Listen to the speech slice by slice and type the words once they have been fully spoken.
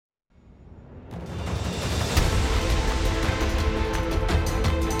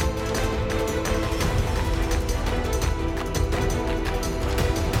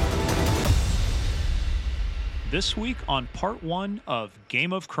This week on part one of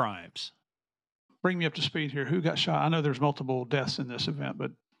Game of Crimes. Bring me up to speed here. Who got shot? I know there's multiple deaths in this event,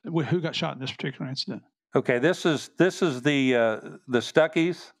 but who got shot in this particular incident? Okay, this is the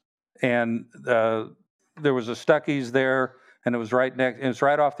Stuckies, and there was a Stuckies there, and it was right next. It's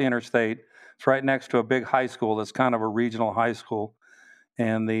right off the interstate. It's right next to a big high school. That's kind of a regional high school,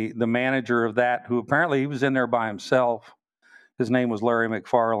 and the manager of that, who apparently he was in there by himself, his name was Larry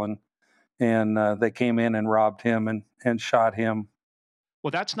McFarland, and they came in and robbed him and shot him.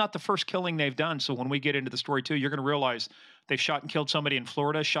 Well, that's not the first killing they've done. So when we get into the story, too, you're going to realize they've shot and killed somebody in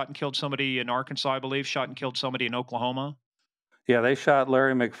Florida, shot and killed somebody in Arkansas, I believe, shot and killed somebody in Oklahoma. Yeah, they shot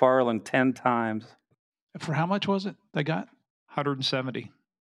Larry McFarland 10 times. For how much was it they got? 170.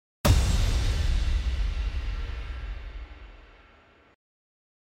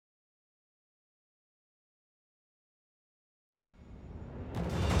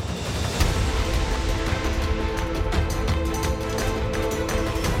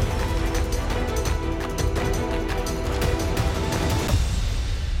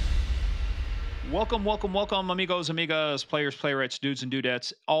 Welcome, amigos, amigas, players, playerettes, dudes and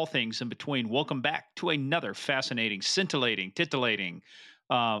dudettes, all things in between. Welcome back to another fascinating, scintillating, titillating,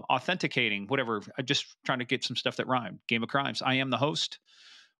 authenticating, whatever. I'm just trying to get some stuff that rhymed. Game of Crimes. I am the host,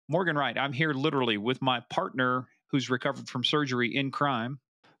 Morgan Wright. I'm here literally with my partner who's recovered from surgery in crime.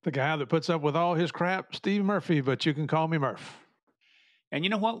 The guy that puts up with all his crap, Steve Murphy, but you can call me Murph. And you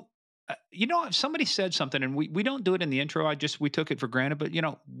know what? Somebody said something, and we don't do it in the intro. We took it for granted, but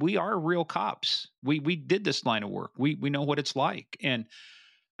we are real cops. We did this line of work. We know what it's like. And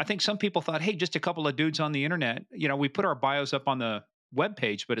I think some people thought, hey, just a couple of dudes on the internet. We put our bios up on the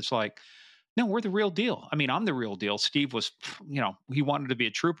webpage, but it's like, no, we're the real deal. I mean, I'm the real deal. Steve was, he wanted to be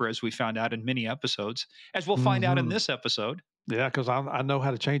a trooper, as we found out in many episodes, as we'll find out in this episode. Yeah, because I know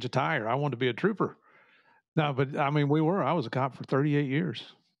how to change a tire. I wanted to be a trooper. No, but I mean, I was a cop for 38 years.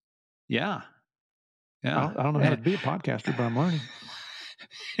 Yeah. I don't know how to be a podcaster, but I'm learning.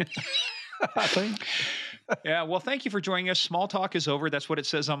 I think. Yeah. Well, thank you for joining us. Small talk is over. That's what it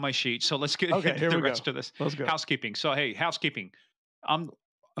says on my sheet. So let's get into the rest of this. Let's go. Housekeeping. So, hey, housekeeping.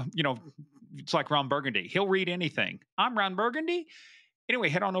 It's like Ron Burgundy. He'll read anything. I'm Ron Burgundy. Anyway,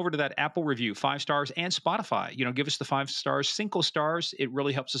 head on over to that Apple review, 5 stars, and Spotify. Give us the 5 stars, 5 stars. It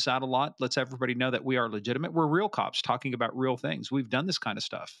really helps us out a lot. Lets everybody know that we are legitimate. We're real cops talking about real things. We've done this kind of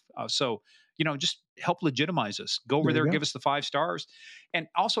stuff. So just help legitimize us. Go over there, give us the 5 stars. And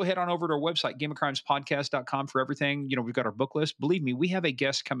also head on over to our website, gameofcrimespodcast.com, for everything. We've got our book list. Believe me, we have a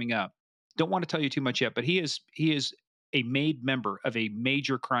guest coming up. Don't want to tell you too much yet, but he is a made member of a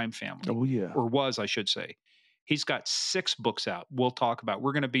major crime family. Oh, yeah. Or was, I should say. He's got 6 books out. We'll talk about.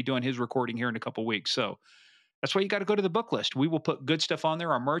 We're going to be doing his recording here in a couple of weeks. So that's why you got to go to the book list. We will put good stuff on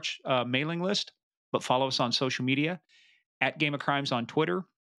there, our merch mailing list, but follow us on social media at Game of Crimes on Twitter,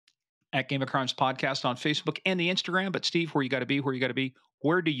 at Game of Crimes Podcast on Facebook and the Instagram. But Steve, where you got to be?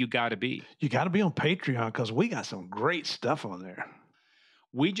 Where do you got to be? You got to be on Patreon, because we got some great stuff on there.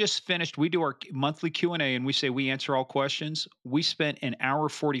 We just finished. We do our monthly Q&A, and we say we answer all questions. We spent an hour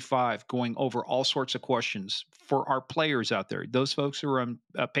 45 going over all sorts of questions for our players out there. Those folks who are on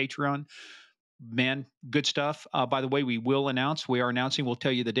Patreon, man, good stuff. By the way, we are announcing, we'll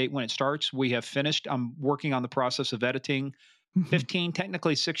tell you the date when it starts. We have finished. I'm working on the process of editing 15,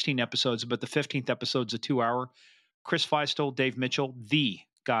 technically 16 episodes, but the 15th episode's a 2-hour. Chris Feistel, Dave Mitchell, the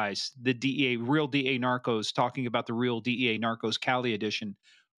guys, the DEA, real DEA narcos, talking about the real DEA narcos Cali edition,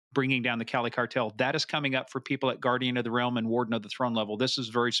 bringing down the Cali cartel. That is coming up for people at Guardian of the Realm and Warden of the Throne level. This is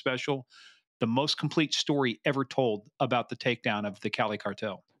very special. The most complete story ever told about the takedown of the Cali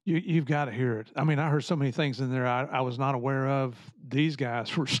cartel. You've got to hear it. I mean, I heard so many things in there I was not aware of. These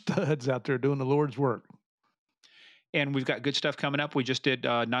guys were studs out there doing the Lord's work. And we've got good stuff coming up. We just did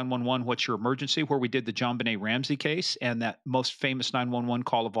 911, What's Your Emergency, where we did the John Benet Ramsey case and that most famous 911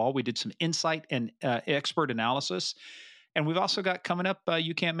 call of all. We did some insight and expert analysis. And we've also got coming up,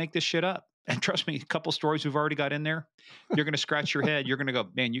 You Can't Make This Shit Up. And trust me, a couple stories we've already got in there. You're going to scratch your head. You're going to go,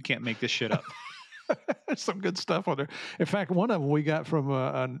 man, you can't make this shit up. There's some good stuff on there. In fact, one of them we got from,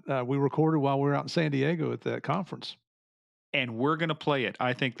 we recorded while we were out in San Diego at that conference. And we're going to play it.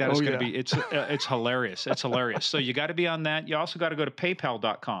 I think that is going to be, it's hilarious. It's hilarious. So you got to be on that. You also got to go to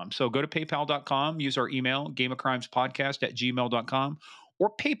paypal.com. So go to paypal.com, use our email, gameofcrimespodcast@gmail.com,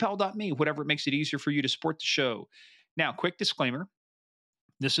 or paypal.me, whatever makes it easier for you to support the show. Now, quick disclaimer.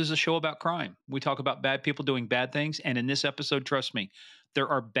 This is a show about crime. We talk about bad people doing bad things. And in this episode, trust me, there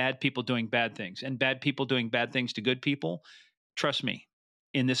are bad people doing bad things and bad people doing bad things to good people. Trust me,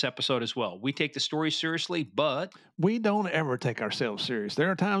 in this episode as well. We take the story seriously, but We don't ever take ourselves serious. There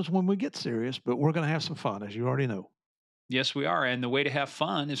are times when we get serious, but we're going to have some fun, as you already know. yes, we are. And the way to have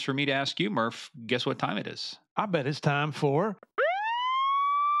fun is for me to ask you, Murph, guess what time it is? I bet it's time for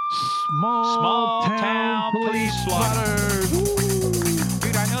Small Town Police Blotters.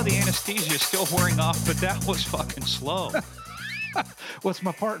 Dude, I know the anesthesia is still wearing off, but that was fucking slow. What's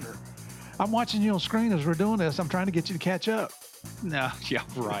my partner? I'm watching you on screen as we're doing this. I'm trying to get you to catch up. No, yeah,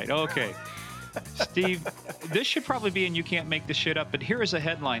 right. Okay. Steve, this should probably be in You Can't Make This Shit Up, but here is a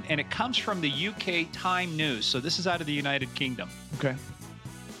headline, and it comes from the UK Time News. So this is out of the United Kingdom. Okay.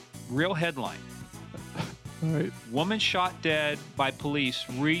 Real headline. All right. Woman shot dead by police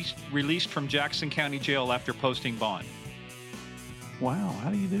released from Jackson County Jail after posting bond. Wow. How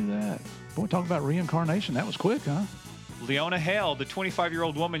do you do that? Boy, talk about reincarnation. That was quick, huh? Leona Hale, the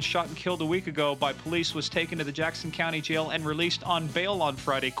 25-year-old woman shot and killed a week ago by police, was taken to the Jackson County Jail and released on bail on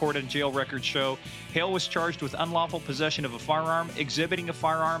Friday, court and jail records show. Hale was charged with unlawful possession of a firearm, exhibiting a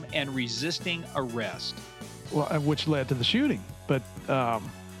firearm, and resisting arrest. Well, which led to the shooting. But I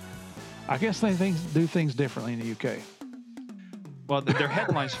guess they do things differently in the UK. Well, they're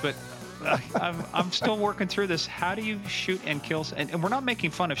headlines, but I'm still working through this. How do you shoot and kill? And we're not making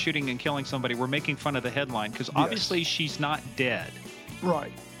fun of shooting and killing somebody. We're making fun of the headline because obviously she's not dead.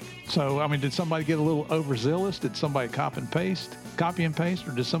 Right. So, I mean, did somebody get a little overzealous? Did somebody copy and paste,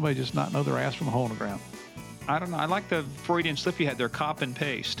 or did somebody just not know their ass from a hole in the ground? I don't know. I like the Freudian slip you had there, cop and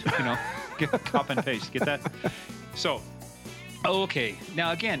paste. You know, get cop and paste. Get that? So, okay.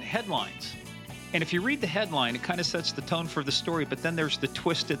 Now, again, headlines. And if you read the headline, it kind of sets the tone for the story, but then there's the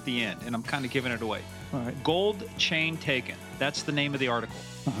twist at the end, and I'm kind of giving it away. All right. Gold chain taken. That's the name of the article.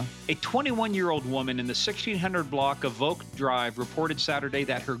 Uh-huh. A 21-year-old woman in the 1600 block of Oak Drive reported Saturday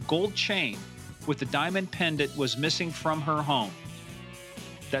that her gold chain with the diamond pendant was missing from her home.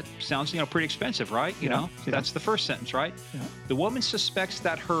 That sounds, pretty expensive, right? You know, that's the first sentence, right? Yeah. The woman suspects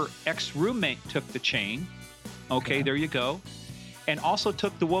that her ex-roommate took the chain. Okay, there you go. And also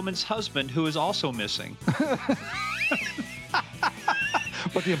took the woman's husband, who is also missing.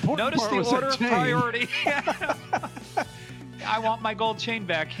 But the important Notice part the was order that of chain. priority. I want my gold chain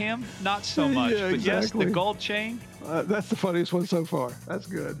back. Him, not so much. Yeah, but yes, exactly. the gold chain. That's the funniest one so far. That's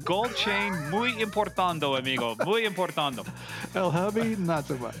good. Gold chain, muy importando, amigo. Muy importando. El hubby, not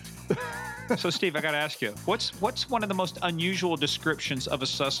so much. So, Steve, I got to ask you, what's one of the most unusual descriptions of a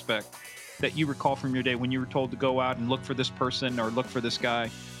suspect that you recall from your day when you were told to go out and look for this person or look for this guy?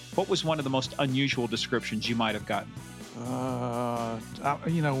 What was one of the most unusual descriptions you might have gotten?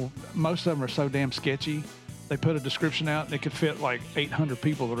 Most of them are so damn sketchy. They put a description out and it could fit like 800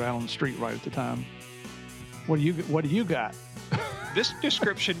 people around on the street right at the time. What do you got? This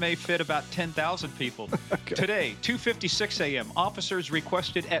description may fit about 10,000 people. Okay. Today, 2:56 a.m., officers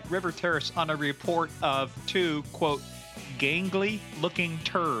requested at River Terrace on a report of two, quote, gangly-looking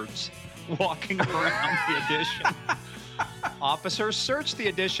turds walking around the addition. Officers searched the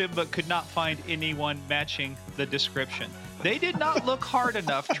addition but could not find anyone matching the description. They did not look hard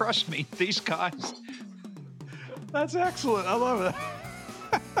enough. Trust me, these guys. That's excellent. I love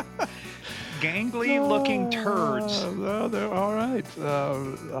it. Gangly-looking turds. No, they're all right.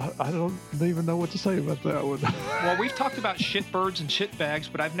 I don't even know what to say about that one. Well, we've talked about shitbirds and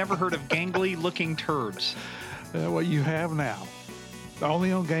shitbags, but I've never heard of gangly-looking turds. What you have now.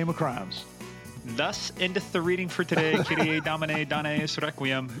 Only on Game of Crimes. Thus endeth the reading for today. Kyrie Domine Danes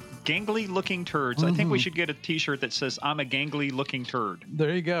Requiem. Gangly-looking turds. I think we should get a T-shirt that says, I'm a gangly-looking turd.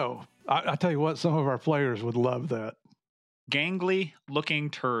 There you go. I tell you what, some of our players would love that. Gangly-looking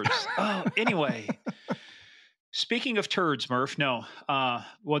turds. Oh, anyway. Speaking of turds, Murph, no. Our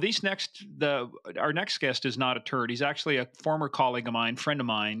next guest is not a turd. He's actually a former colleague of mine, friend of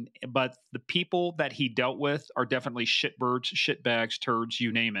mine, but the people that he dealt with are definitely shitbirds, shitbags, turds,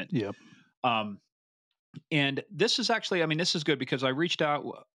 you name it. Yep. And this is actually, this is good because I reached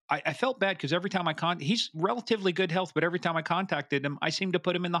out. I felt bad because every time he's relatively good health, but every time I contacted him, I seemed to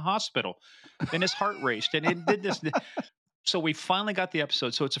put him in the hospital. Then his heart raced and it did this. So we finally got the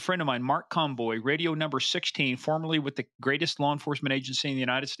episode. So it's a friend of mine, Mark Conboy, radio number 16, formerly with the greatest law enforcement agency in the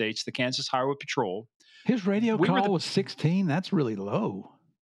United States, the Kansas Highway Patrol. His radio call was 16. That's really low.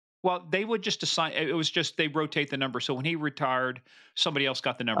 Well, they would just assign, it was just, they rotate the number. So when he retired, somebody else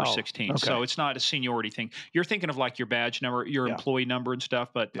got the number 16. Okay. So it's not a seniority thing. You're thinking of like your badge number, your employee number and stuff,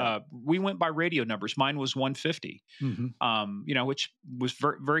 but we went by radio numbers. Mine was 150, which was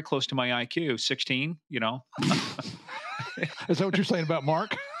very, very close to my IQ, 16, Is that what you're saying about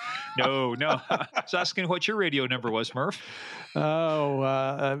Mark? No. I was asking what your radio number was, Murph. Oh,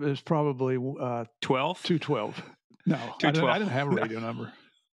 it was probably 12? 212. No, 212. I didn't have a radio number.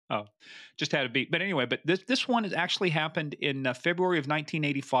 Oh, just had a beat. But anyway, but this one has actually happened in February of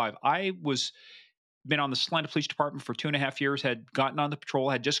 1985. I was been on the Salina Police Department for 2.5 years, had gotten on the patrol,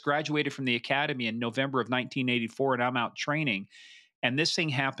 had just graduated from the academy in November of 1984, and I'm out training. And this thing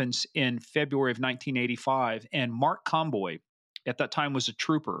happens in February of 1985. And Mark Conboy, at that time, was a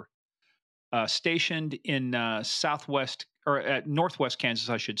trooper stationed in southwest or northwest Kansas,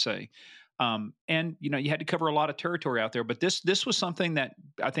 I should say. And you had to cover a lot of territory out there. But this was something that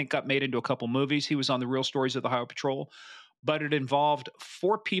I think got made into a couple movies. He was on the Real Stories of the Highway Patrol, but it involved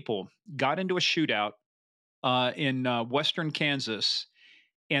 4 people got into a shootout in western Kansas,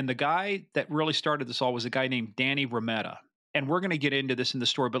 and the guy that really started this all was a guy named Danny Rometta. And we're going to get into this in the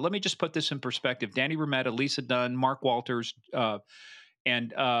story, but let me just put this in perspective. Danny Rometta, Lisa Dunn, Mark Walters,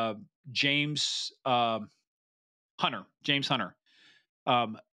 and James Hunter. James Hunter.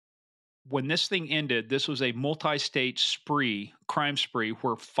 When this thing ended, this was a multi-state crime spree,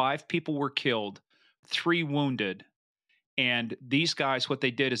 where 5 people were killed, 3 wounded. And these guys, what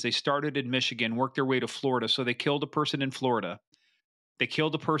they did is they started in Michigan, worked their way to Florida. So they killed a person in Florida. They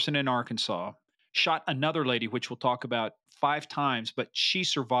killed a person in Arkansas, shot another lady, which we'll talk about, 5 times, but she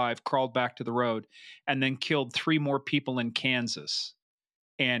survived, crawled back to the road, and then killed 3 more people in Kansas.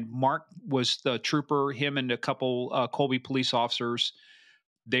 And Mark was the trooper, him and a couple Colby police officers.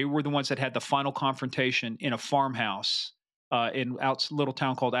 They were the ones that had the final confrontation in a farmhouse in a little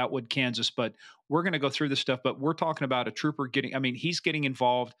town called Outwood, Kansas. But we're going to go through this stuff, but we're talking about a trooper he's getting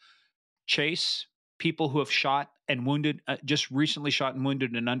involved. Chase people who have shot and wounded, just recently shot and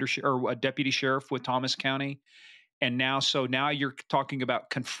wounded a deputy sheriff with Thomas County. And now you're talking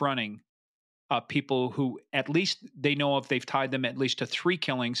about confronting people who at least they know of. They've tied them at least to 3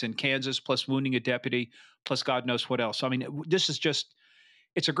 killings in Kansas, plus wounding a deputy, plus God knows what else. I mean, this is just,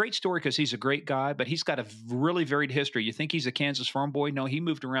 it's a great story because he's a great guy, but he's got a really varied history. You think he's a Kansas farm boy? No, he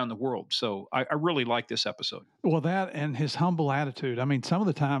moved around the world. So I really like this episode. Well, that and his humble attitude. I mean, some of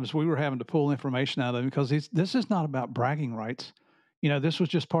the times we were having to pull information out of him because this is not about bragging rights. This was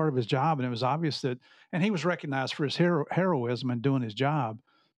just part of his job, and it was obvious that, and he was recognized for his heroism in doing his job,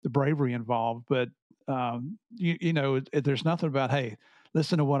 the bravery involved. But there's nothing about, hey,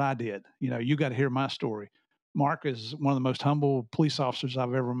 listen to what I did. You got to hear my story. Mark is one of the most humble police officers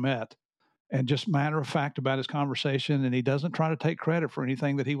I've ever met, and just matter of fact about his conversation. And he doesn't try to take credit for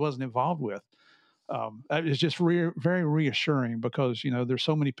anything that he wasn't involved with. It's just very reassuring because, there's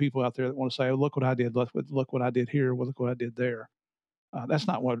so many people out there that want to say, oh, look what I did. Look what I did here. Look what I did there. That's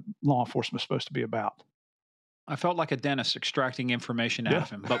not what law enforcement is supposed to be about. I felt like a dentist extracting information out of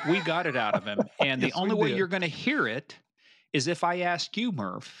him, but we got it out of him. And Yes, the only way you're going to hear it is if I ask you,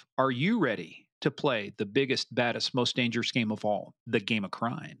 Murph, are you ready to play the biggest, baddest, most dangerous game of all, the game of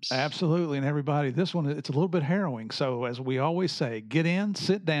crimes? Absolutely. And everybody, this one, it's a little bit harrowing. So as we always say, get in,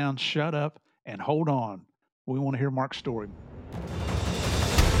 sit down, shut up, and hold on. We want to hear Mark's story.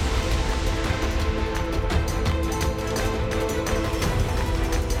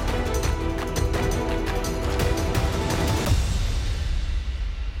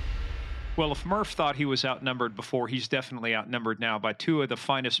 Well, if Murph thought he was outnumbered before, he's definitely outnumbered now by 2 of the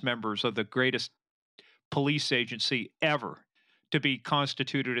finest members of the greatest police agency ever to be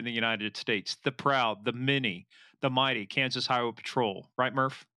constituted in the United States. The proud, the many, the mighty Kansas Highway Patrol. Right,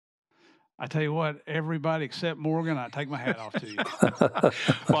 Murph? I tell you what, everybody except Morgan, I take my hat off to you.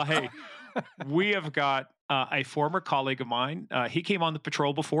 Well, hey, we have got a former colleague of mine. He came on the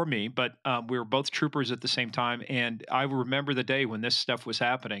patrol before me, but we were both troopers at the same time. And I remember the day when this stuff was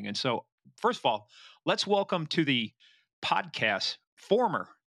happening. And so, first of all, let's welcome to the podcast former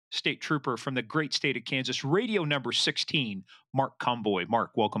state trooper from the great state of Kansas, radio number 16, Mark Conboy.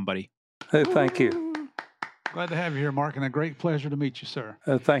 Mark, welcome, buddy. Hey, thank you. Glad to have you here, Mark, and a great pleasure to meet you, sir.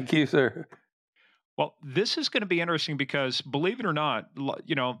 Thank you, sir. Well, this is going to be interesting because, believe it or not,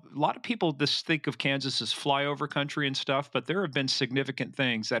 a lot of people just think of Kansas as flyover country and stuff, but there have been significant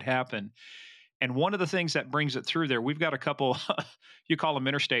things that happen. And one of the things that brings it through there, we've got a couple, you call them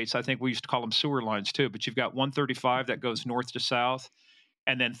interstates. I think we used to call them sewer lines too, but you've got 135 that goes north to south,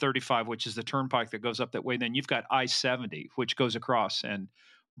 and then 35, which is the turnpike that goes up that way. And then you've got I-70, which goes across and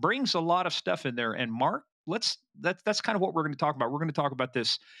brings a lot of stuff in there. And Mark, that's kind of what we're going to talk about. We're going to talk about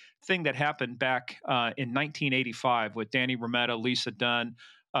this thing that happened back in 1985 with Danny Rometta, Lisa Dunn,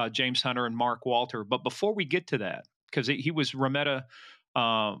 James Hunter, and Mark Walter. But before we get to that, because he was Rometta,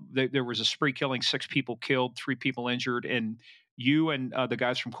 there was a spree killing, 6 people killed, 3 people injured, and you and the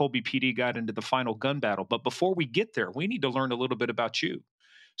guys from Colby PD got into the final gun battle. But before we get there, we need to learn a little bit about you.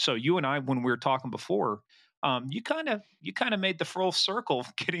 So you and I, when we were talking before, you kind of made the full circle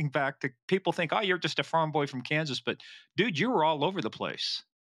getting back to people think, oh, you're just a farm boy from Kansas. But dude, you were all over the place.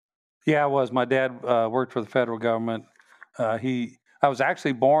 Yeah, I was. My dad worked for the federal government. I was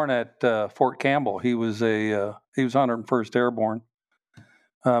actually born at Fort Campbell. He was 101st Airborne,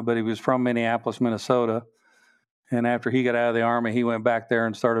 but he was from Minneapolis, Minnesota. And after he got out of the Army, he went back there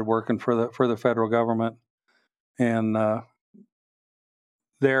and started working for the federal government. And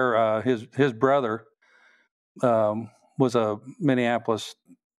his brother was a Minneapolis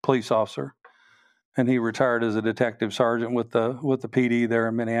police officer, and he retired as a detective sergeant with the PD there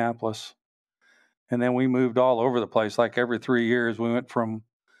in Minneapolis. And then we moved all over the place. Like every 3 years, we went from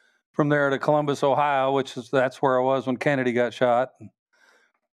there to Columbus, Ohio, that's where I was when Kennedy got shot.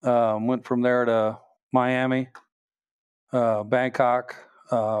 Went from there to Miami, Bangkok,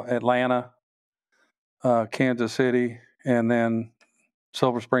 Atlanta, Kansas City, and then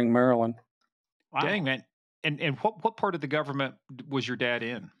Silver Spring, Maryland. Wow. Dang, man. And what part of the government was your dad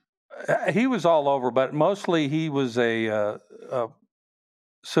in? He was all over, but mostly he was a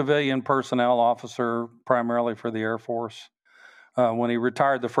civilian personnel officer, primarily for the Air Force. When he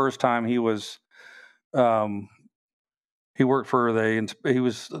retired the first time, he was he worked for he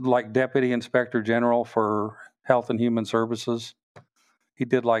was like Deputy Inspector General for Health and Human Services. He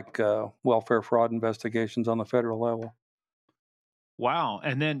did like welfare fraud investigations on the federal level. Wow.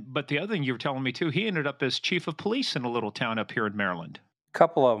 And then, but the other thing you were telling me too, he ended up as chief of police in a little town up here in Maryland.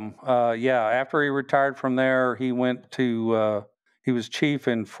 Couple of them. Yeah. After he retired from there, he went to, he was chief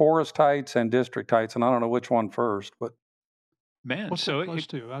in Forest Heights and District Heights. And I don't know which one first, but. Man, what's so close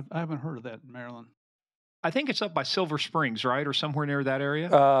to? I haven't heard of that in Maryland. I think it's up by Silver Springs, right? Or somewhere near that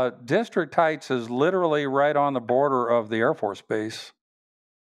area? District Heights is literally right on the border of the Air Force Base.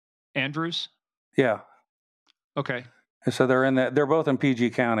 Andrews? Yeah. Okay. So they're both in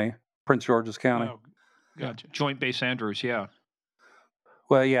PG County, Prince George's County. Oh, gotcha. Joint Base Andrews, yeah.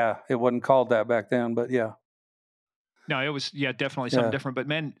 Well, yeah, it wasn't called that back then, but yeah. No, it was, definitely something different. But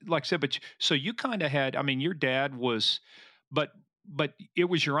man, like I said, so you kind of had, I mean, your dad was, but it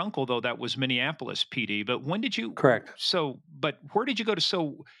was your uncle though that was Minneapolis PD. But when did you? Correct. So, but where did you go to?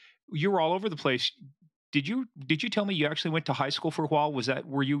 So you were all over the place. Did you tell me you actually went to high school for a while?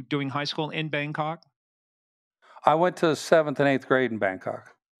 Were you doing high school in Bangkok? I went to 7th and 8th grade in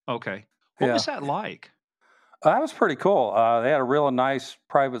Bangkok. Okay. What was that like? That was pretty cool. They had a real nice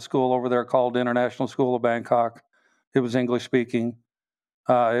private school over there called International School of Bangkok. It was English speaking.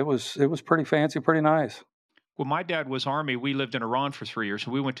 It was pretty fancy, pretty nice. Well, my dad was Army. We lived in Iran for 3 years.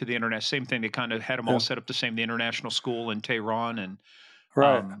 So we went to the internet. Same thing. They kind of had them all set up the same. The international school in Tehran, and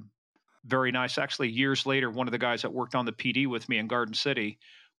very nice. Actually, years later, one of the guys that worked on the PD with me in Garden City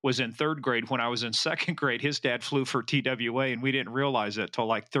was in 3rd grade. When I was in 2nd grade, his dad flew for TWA, and we didn't realize it till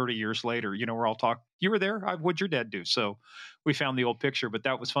like 30 years later. You know, we're all talking. You were there. What'd your dad do? So we found the old picture, but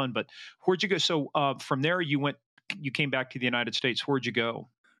that was fun. But where'd you go? So from there, you came back to the United States. Where'd you go?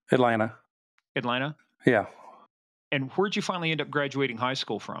 Atlanta. Atlanta? Yeah. And where'd you finally end up graduating high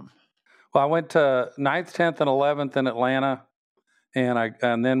school from? Well, I went to 9th, 10th, and 11th in Atlanta,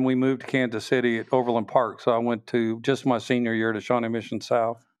 and then we moved to Kansas City at Overland Park. So I went to just my senior year to Shawnee Mission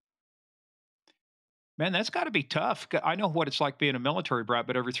South. Man, that's got to be tough. I know what it's like being a military brat,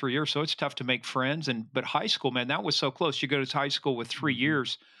 but every 3 years, so it's tough to make friends. But high school, man, that was so close. You go to high school with 3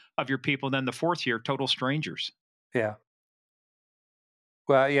 years of your people, and then the 4th year, total strangers. Yeah.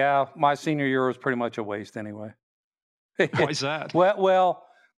 Well, yeah, my senior year was pretty much a waste anyway. Why is that? Well,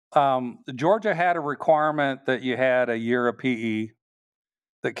 Georgia had a requirement that you had a year of PE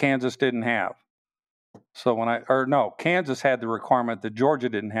that Kansas didn't have. So Kansas had the requirement that Georgia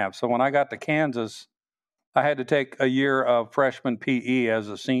didn't have. So when I got to Kansas, I had to take a year of freshman PE as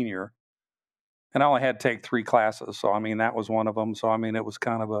a senior. And I only had to take 3 classes. So, I mean, that was one of them. So, I mean, it was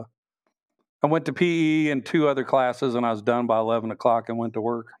kind of I went to PE and 2 other classes, and I was done by 11 o'clock and went to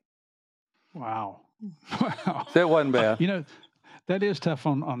work. Wow. That wasn't bad. You know, that is tough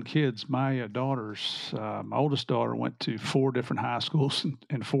on kids. My my oldest daughter went to 4 different high schools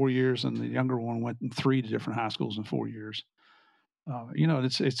in 4 years, and the younger one went in 3 different high schools in 4 years. You know,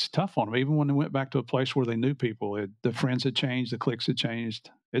 it's tough on them. Even when they went back to a place where they knew people, the friends had changed, the cliques had changed.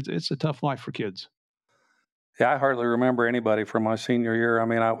 It's a tough life for kids. Yeah, I hardly remember anybody from my senior year. I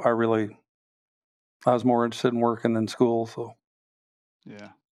mean, I was more interested in working than school. So, yeah.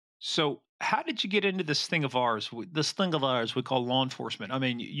 So, how did you get into this thing of ours? This thing of ours we call law enforcement. I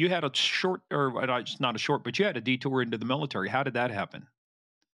mean, you had a short, or not a short, but you had a detour into the military. How did that happen?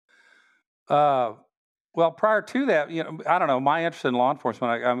 Well, prior to that, I don't know. My interest in law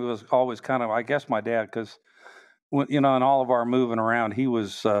enforcement, I was always kind of, I guess, my dad, because in all of our moving around, he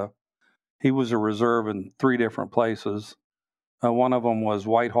was a reserve in 3 different places. One of them was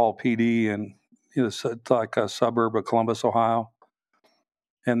Whitehall PD, and it's like a suburb of Columbus, Ohio.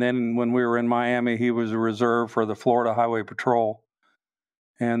 And then when we were in Miami, he was a reserve for the Florida Highway Patrol.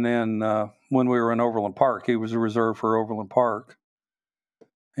 And then when we were in Overland Park, he was a reserve for Overland Park.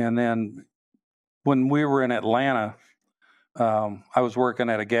 And then when we were in Atlanta, I was working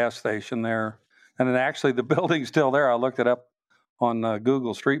at a gas station there. And then actually the building's still there. I looked it up on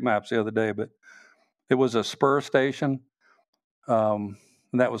Google Street Maps the other day, but it was a spur station. And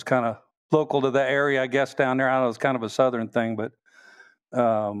that was kind of local to the area, I guess, down there. I don't know, it was kind of a southern thing. But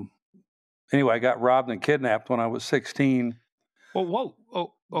anyway, I got robbed and kidnapped when I was 16. Well, whoa.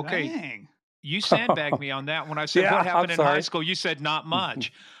 Oh, okay. Dang. You sandbagged me on that when I said Yeah, what happened I'm in high sorry. school. You said not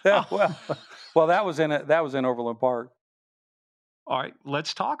much. Yeah, Oh. well, that was in Overland Park. All right,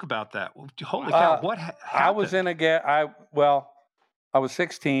 let's talk about that. Holy cow! What happened? I was in I was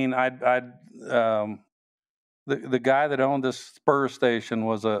 16. The guy that owned this spur station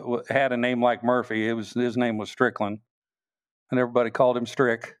had a name like Murphy. His name was Strickland, and everybody called him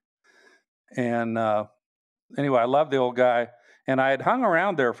Strick. And anyway, I loved the old guy, and I had hung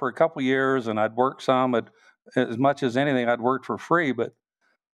around there for a couple years, and I'd worked some as much as anything. I'd worked for free, but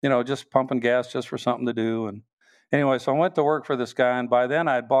just pumping gas just for something to do. And anyway, so I went to work for this guy, and by then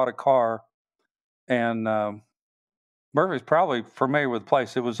I had bought a car, and Murphy's probably familiar with the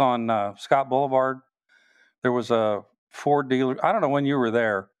place. It was on Scott Boulevard. There was a Ford dealer. I don't know when you were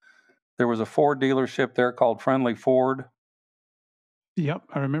there. There was a Ford dealership there called Friendly Ford. Yep,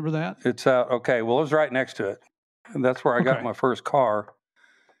 I remember that. It's okay. Well, it was right next to it. And that's where I got my first car.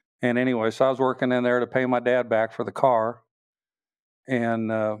 And anyway, so I was working in there to pay my dad back for the car.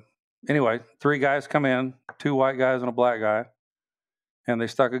 And anyway, 3 guys come in, 2 white guys and a black guy. And they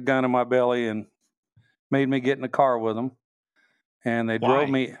stuck a gun in my belly and made me get in the car with them. And they drove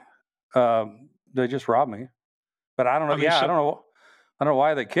me. They just robbed me. But I don't know. I don't know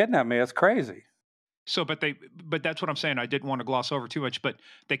why they kidnapped me. That's crazy. So, but that's what I'm saying. I didn't want to gloss over too much, but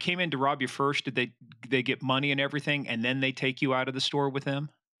they came in to rob you first. Did they get money and everything, and then they take you out of the store with them?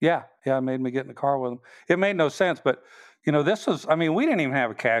 Yeah, it made me get in the car with them. It made no sense, but this was. I mean, we didn't even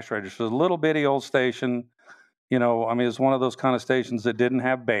have a cash register. It was a little bitty old station. I mean, it's one of those kind of stations that didn't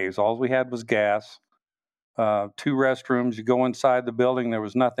have bays. All we had was gas. 2 restrooms. You go inside the building. There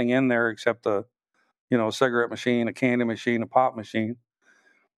was nothing in there except a cigarette machine, a candy machine, a pop machine.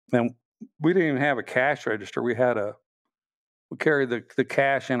 And we didn't even have a cash register. We carried the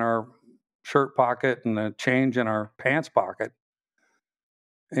cash in our shirt pocket and the change in our pants pocket.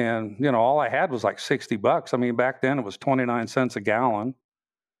 And, all I had was like $60. I mean, back then it was 29 cents a gallon.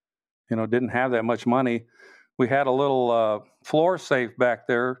 Didn't have that much money. We had a little floor safe back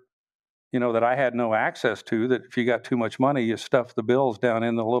there, that I had no access to, that if you got too much money, you stuff the bills down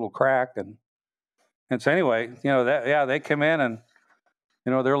in the little crack. And so anyway, they come in and,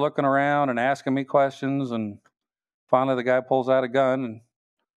 they're looking around and asking me questions. And finally the guy pulls out a gun. And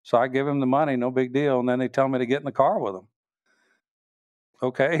so I give him the money, no big deal. And then they tell me to get in the car with them.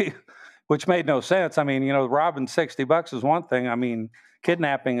 Okay. Which made no sense. I mean, robbing $60 is one thing. I mean,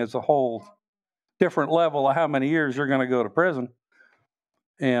 kidnapping is a whole different level of how many years you're going to go to prison.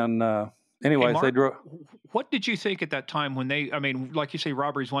 And anyway, Hey, Mark, they drove. What did you think at that time when I mean, like you say,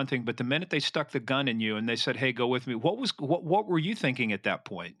 robbery is one thing, but the minute they stuck the gun in you and they said, "Hey, go with me," what were you thinking at that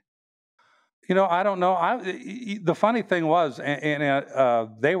point? I don't know. The funny thing was,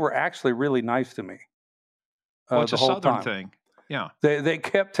 and they were actually really nice to me. Well, it's the a whole Southern time. thing. Yeah. They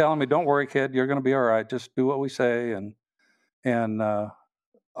kept telling me, "Don't worry, kid. You're going to be all right. Just do what we say." And I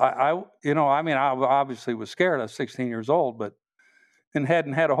mean, I obviously was scared. I was 16 years old, and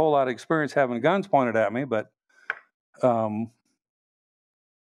hadn't had a whole lot of experience having guns pointed at me. But I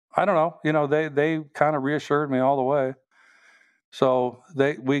don't know. They kind of reassured me all the way. So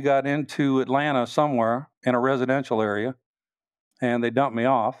we got into Atlanta somewhere in a residential area, and they dumped me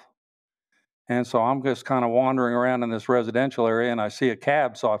off. And so I'm just kind of wandering around in this residential area, and I see a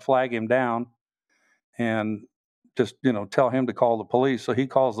cab, so I flag him down and just, tell him to call the police. So he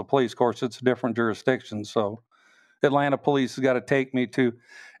calls the police. Of course, it's a different jurisdiction, so Atlanta police has got to take me to,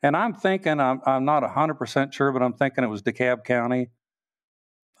 and I'm thinking, I'm not 100% sure, but I'm thinking it was DeKalb County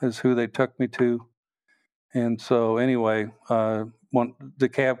is who they took me to. And so anyway,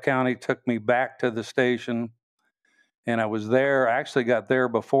 DeKalb County took me back to the station, and I actually got there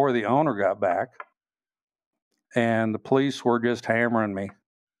before the owner got back, and the police were just hammering me,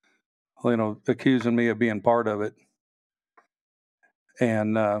 accusing me of being part of it.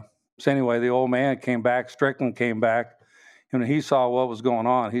 And so anyway, the old man came back, Strickland came back, and when he saw what was going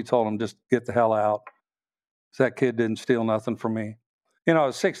on, he told him, just get the hell out. That kid didn't steal nothing from me. It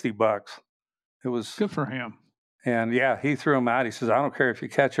was $60. It was good for him. And yeah, he threw him out. He says, I don't care if you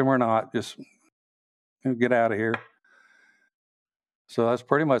catch him or not, just get out of here. So that's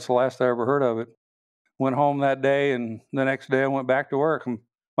pretty much the last I ever heard of it. Went home that day, and the next day I went back to work. And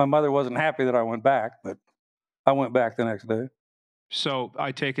my mother wasn't happy that I went back, but I went back the next day. So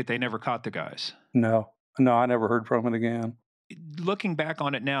I take it they never caught the guys. No, I never heard from it again. Looking back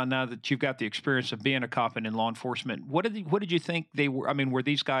on it now that you've got the experience of being a cop and in law enforcement, what did you think they were? I mean, were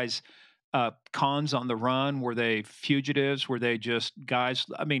these guys cons on the run? Were they fugitives? Were they just guys?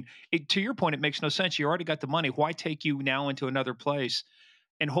 I mean, to your point, it makes no sense. You already got the money. Why take you now into another place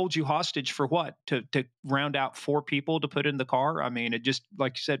and hold you hostage for what? To round out 4 people to put in the car? I mean, it just,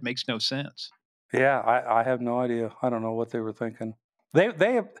 like you said, makes no sense. Yeah, I have no idea. I don't know what they were thinking.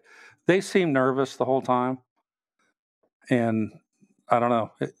 They seemed nervous the whole time, and I don't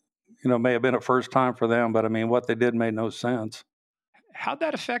know. It may have been a first time for them, but I mean, what they did made no sense. How'd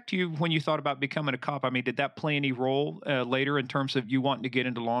that affect you when you thought about becoming a cop? I mean, did that play any role later in terms of you wanting to get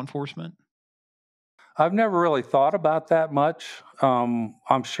into law enforcement? I've never really thought about that much.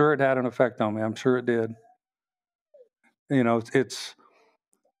 I'm sure it had an effect on me. I'm sure it did. It's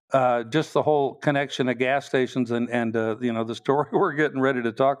just the whole connection to gas stations and the story we're getting ready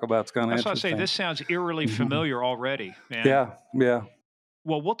to talk about is kind of That's why I interesting. say this sounds eerily familiar already, man. Yeah.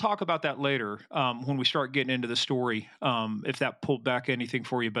 Well, we'll talk about that later when we start getting into the story, if that pulled back anything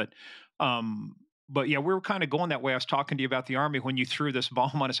for you. But yeah, we were kind of going that way. I was talking to you about the Army when you threw this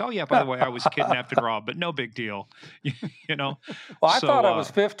bomb on us. Oh yeah, by the way, I was kidnapped and robbed, but no big deal. Well, I thought I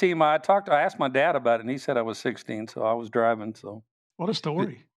was 15. I asked my dad about it, and he said I was 16, so I was driving. So what a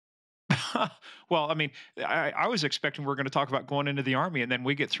story. Well, I mean, I was expecting we're going to talk about going into the Army, and then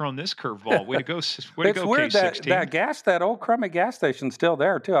we get thrown this curveball. Way to go! Way to go, weird K-16. that old crummy gas station's still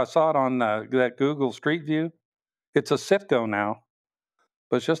there too. I saw it on that Google Street View. It's a Citgo now,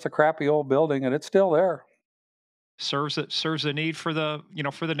 but it's just a crappy old building, and it's still there. Serves a need for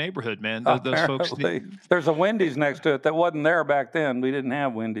the neighborhood, man. Those folks. There's a Wendy's next to it that wasn't there back then. We didn't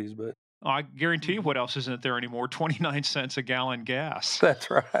have Wendy's, but. I guarantee you what else isn't there anymore. 29 cents a gallon gas. That's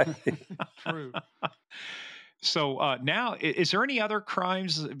right. True. So now, is there any other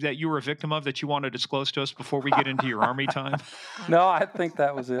crimes that you were a victim of that you want to disclose to us before we get into your Army time? No, I think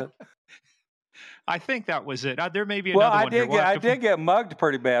that was it. I think that was it. There may be another one. Well, I did get mugged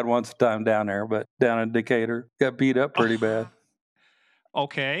pretty bad once time down there, but down in Decatur. Got beat up pretty bad.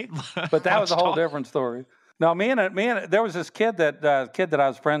 Okay. But that was a whole different story. No, me and there was this kid that I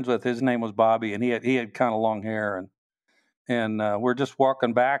was friends with. His name was Bobby, and he had kind of long hair, and we're just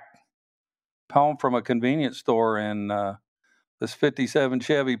walking back home from a convenience store, and this '57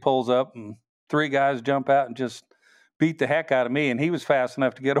 Chevy pulls up, and 3 guys jump out and just beat the heck out of me, and he was fast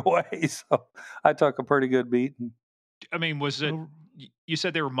enough to get away, so I took a pretty good beating. I mean, was it? You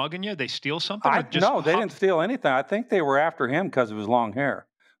said they were mugging you? They steal something? No, they didn't steal anything. I think they were after him because of his long hair.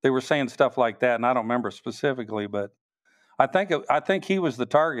 They were saying stuff like that, and I don't remember specifically, but I think he was the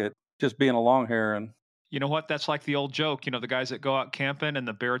target, just being a long hair. And you know what? That's like the old joke. The guys that go out camping and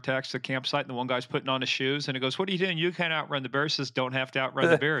the bear attacks the campsite, and the one guy's putting on his shoes, and he goes, "What are you doing? You can't outrun the bear." He says, "Don't have to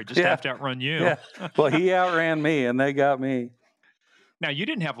outrun the bear. Just have to outrun you." Yeah. Well, he outran me, and they got me. Now, you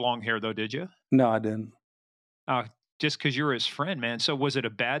didn't have long hair, though, did you? No, I didn't. Just because you're his friend, man. So was it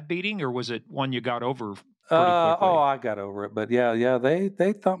a bad beating, or was it one you got over pretty quickly? I got over it, but yeah, they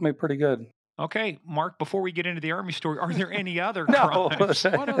thumped me pretty good. Okay, Mark, before we get into the Army story, are there any other crimes?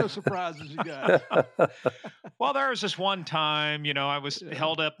 What other surprises you got? Well, there was this one time, I was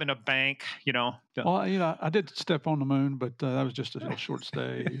held up in a bank, Well, I did step on the moon, but that was just a short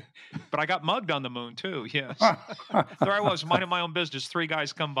stay. But I got mugged on the moon, too, yes. There I was, minding my own business. 3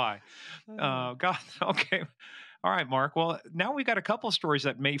 guys come by. God, okay. All right, Mark. Well, now we got a couple of stories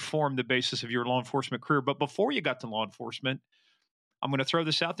that may form the basis of your law enforcement career. But before you got to law enforcement, I'm going to throw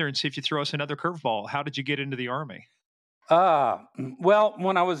this out there and see if you throw us another curveball. How did you get into the Army? Well,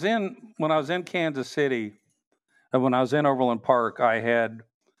 when I was in Kansas City, when I was in Overland Park, I had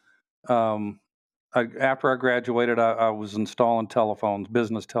after I graduated, I was installing telephones,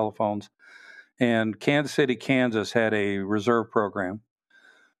 business telephones, and Kansas City, Kansas had a reserve program.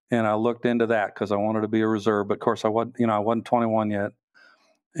 And I looked into that because I wanted to be a reserve, but of course I wasn't 21 yet,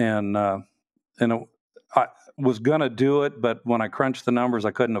 and I was gonna do it, but when I crunched the numbers,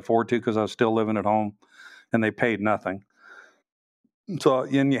 I couldn't afford to because I was still living at home, and they paid nothing. So,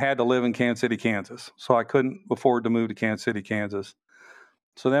 and you had to live in Kansas City, Kansas, so I couldn't afford to move to Kansas City, Kansas.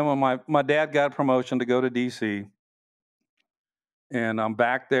 So then when my dad got a promotion to go to D.C., and I'm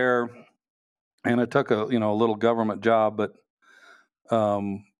back there, and I took a little government job, but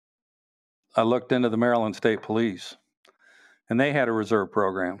I looked into the Maryland State Police, and they had a reserve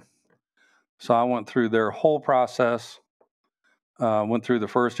program. So I went through their whole process, went through the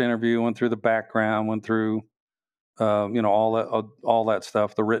first interview, went through the background, went through all that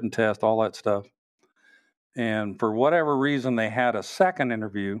stuff, the written test, all that stuff. And for whatever reason, they had a second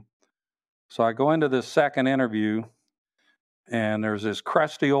interview. So I go into this second interview, and there's this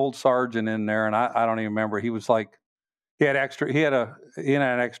crusty old sergeant in there, and I don't even remember. He was like, he had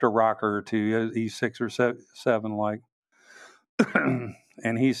an extra rocker or two. He's 6 or 7, like.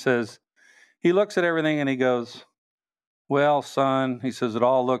 And he says, he looks at everything and he goes, "Well, son," he says, "it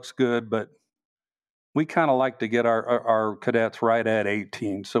all looks good, but we kind of like to get our cadets right at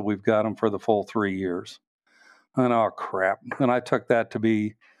 18, so we've got them for the full 3 years." And oh, crap. And I took that to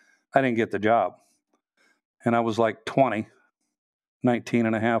be, I didn't get the job. And I was like 20, 19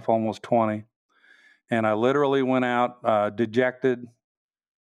 and a half, almost 20. And I literally went out dejected,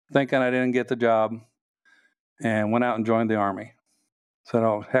 thinking I didn't get the job, and went out and joined the Army. Said,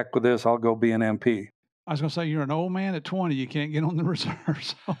 "Oh, heck with this, I'll go be an MP." I was going to say, you're an old man at 20. You can't get on the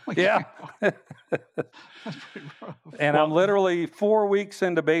reserves. Yeah. That's pretty rough. And I'm literally 4 weeks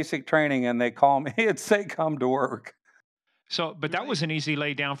into basic training, and they call me and say, "Come to work." So, but that was an easy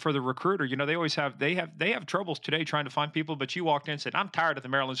lay down for the recruiter. You know, they always have they have troubles today trying to find people. But you walked in and said, "I'm tired of the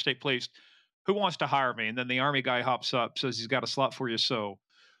Maryland State Police. Who wants to hire me?" And then the Army guy hops up, says he's got a slot for you. So,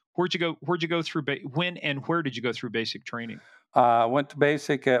 where'd you go? Where'd you go through? When and where did you go through basic training? I went to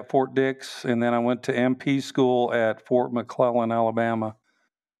basic at Fort Dix, and then I went to MP school at Fort McClellan, Alabama.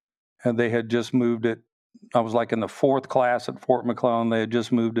 And they had just moved it. I was like in the 4th class at Fort McClellan. They had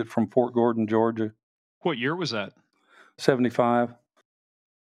just moved it from Fort Gordon, Georgia. What year was that? 75.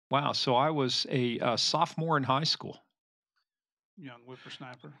 Wow. So I was a sophomore in high school. Young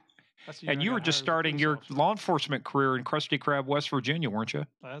whippersnapper. And you were just starting your law enforcement career in Krusty Krab, West Virginia, weren't you?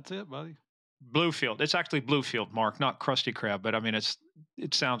 That's it, buddy. Bluefield. It's actually Bluefield, Mark, not Krusty Krab. But I mean,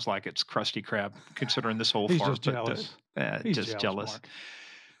 it sounds like it's Krusty Krab, considering this whole He's farm. just jealous. He's just jealous.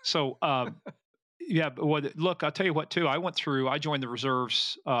 So, yeah. But look, I'll tell you what, too. I joined the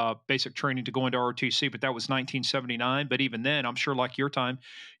reserves basic training to go into ROTC, but that was 1979. But even then, I'm sure like your time,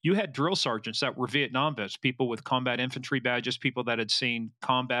 you had drill sergeants that were Vietnam vets, people with combat infantry badges, people that had seen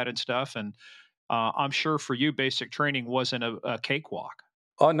combat and stuff. And I'm sure for you, basic training wasn't a cakewalk.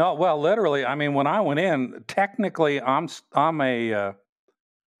 Oh, no. Well, literally, I mean, when I went in, technically, I'm a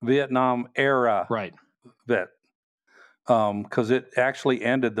Vietnam era vet, because it actually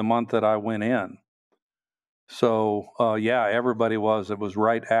ended the month that I went in. So, yeah, everybody was. It was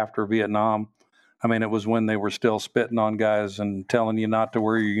right after Vietnam. I mean, it was when they were still spitting on guys and telling you not to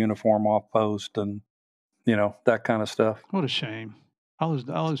wear your uniform off post and, that kind of stuff. What a shame. All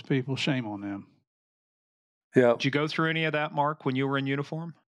those people, shame on them. Yeah. Did you go through any of that, Mark, when you were in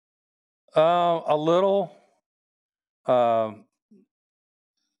uniform? A little.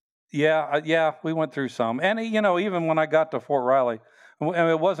 Yeah, we went through some. And, even when I got to Fort Riley, and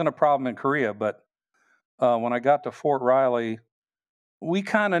it wasn't a problem in Korea, but when I got to Fort Riley, we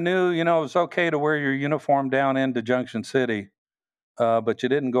kind of knew, it was okay to wear your uniform down into Junction City, but you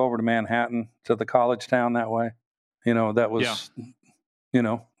didn't go over to Manhattan, to the college town that way. That was,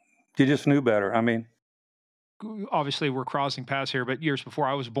 you just knew better. I mean, obviously we're crossing paths here, but years before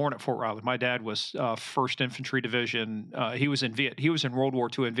I was born at Fort Riley, my dad was 1st Infantry Division. He was in World War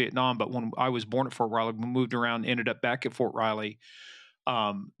II in Vietnam, but when I was born at Fort Riley, we moved around, ended up back at Fort Riley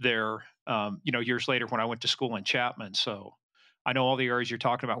years later when I went to school in Chapman. So I know all the areas you're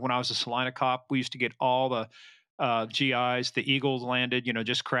talking about. When I was a Salina cop, we used to get all the GIs, the Eagles landed,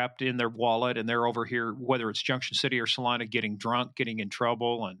 just crapped in their wallet, and they're over here, whether it's Junction City or Salina, getting drunk, getting in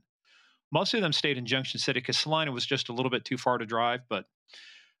trouble, and most of them stayed in Junction City because Salina was just a little bit too far to drive. But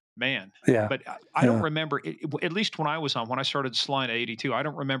man, but I don't remember it, at least when I started Salina 82, I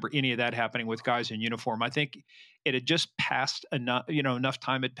don't remember any of that happening with guys in uniform. I think it had just passed enough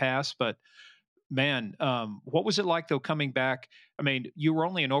time had passed. But man, what was it like though coming back? I mean, you were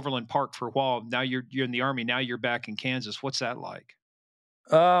only in Overland Park for a while. Now you're in the Army. Now you're back in Kansas. What's that like?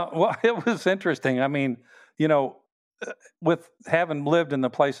 Well, it was interesting. I mean, with having lived in the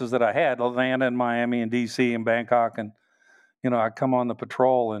places that I had, Atlanta and Miami and DC and Bangkok, and I come on the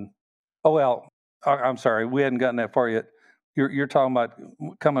patrol and I'm sorry, we hadn't gotten that far yet. You're talking about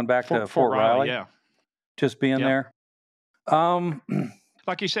coming back to Fort Riley, yeah, just being there.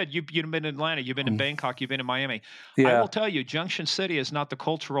 Like you said, you've been in Atlanta, you've been in Bangkok, you've been in Miami. Yeah. I will tell you, Junction City is not the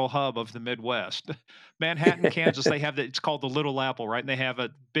cultural hub of the Midwest. Manhattan, Kansas, it's called the Little Apple, right? And they have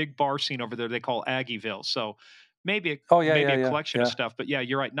a big bar scene over there they call Aggieville. So maybe a collection of stuff. But yeah,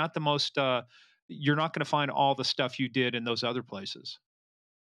 you're right. Not the most, you're not going to find all the stuff you did in those other places.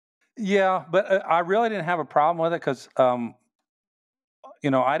 Yeah, but I really didn't have a problem with it because,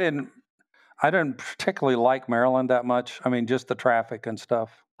 I didn't particularly like Maryland that much. I mean, just the traffic and stuff.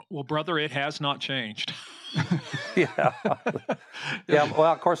 Well, brother, it has not changed. Yeah. Yeah.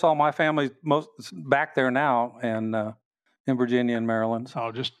 Well, of course, all my family's most back there now, and in Virginia and Maryland. So.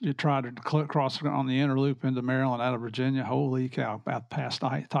 Oh, just you try to cross on the inner loop into Maryland out of Virginia. Holy cow! Out past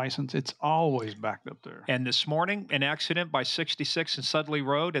Tyson's, it's always backed up there. And this morning, an accident by 66 and Sudley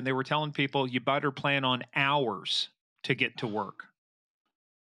Road, and they were telling people you better plan on hours to get to work.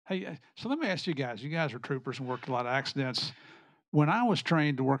 Hey, so let me ask you guys. You guys are troopers and worked a lot of accidents. When I was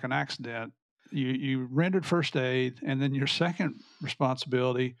trained to work an accident, you rendered first aid, and then your second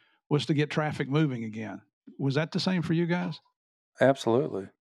responsibility was to get traffic moving again. Was that the same for you guys? Absolutely.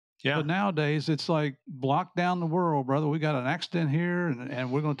 Yeah. But nowadays, it's like block down the world, brother. We got an accident here,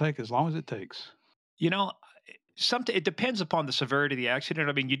 and we're going to take as long as it takes. You know, it depends upon the severity of the accident.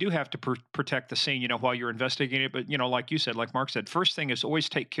 I mean, you do have to protect the scene, while you're investigating it. But, like you said, like Mark said, first thing is always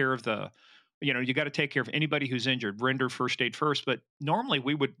take care of you got to take care of anybody who's injured, render first aid first. But normally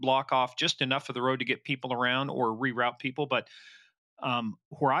we would block off just enough of the road to get people around or reroute people. But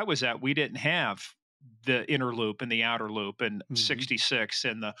where I was at, we didn't have the inner loop and the outer loop and 66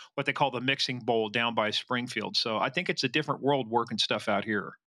 and what they call the mixing bowl down by Springfield. So I think it's a different world working stuff out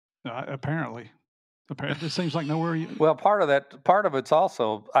here. Apparently, it seems like nowhere. Well, part of it's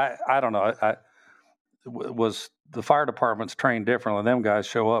also I don't know. Was the fire department's trained differently. Them guys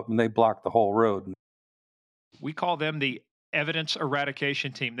show up and they block the whole road. We call them the evidence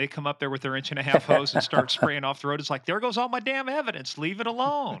eradication team. They come up there with their 1.5-inch hose and start spraying off the road. It's like, there goes all my damn evidence. Leave it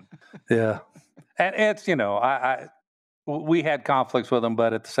alone. Yeah. And it's, we had conflicts with them,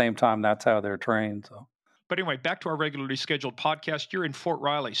 but at the same time, that's how they're trained. So. But anyway, back to our regularly scheduled podcast. You're in Fort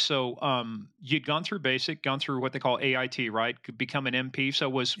Riley. So you'd gone through basic, gone through what they call AIT, right? Could become an MP. So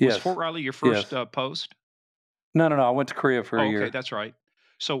was Fort Riley your first post? No. I went to Korea for a year. Okay, that's right.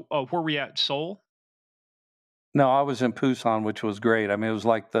 So where were we at? Seoul? No, I was in Busan, which was great. I mean, it was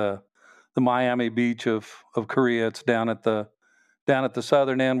like the Miami Beach of Korea. It's down at the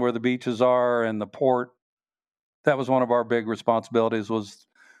southern end where the beaches are and the port. That was one of our big responsibilities. Was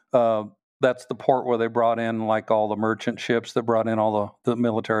that's the port where they brought in like all the merchant ships that brought in all the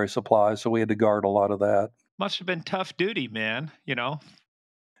military supplies. So we had to guard a lot of that. Must have been tough duty, man.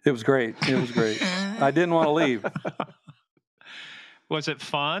 It was great. I didn't want to leave. Was it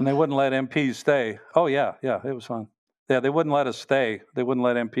fun? And they wouldn't let MPs stay. Oh, yeah, it was fun. Yeah, they wouldn't let us stay. They wouldn't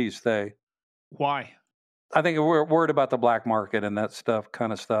let MPs stay. Why? I think we're worried about the black market and that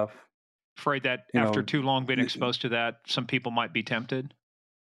kind of stuff. Afraid that after too long being exposed to that, some people might be tempted?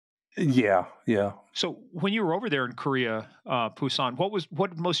 Yeah. So when you were over there in Korea, Busan,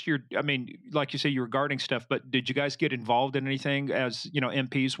 what most of your, I mean, like you say, you were guarding stuff, but did you guys get involved in anything as,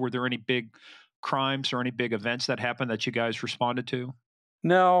 MPs? Were there any big crimes or any big events that happened that you guys responded to?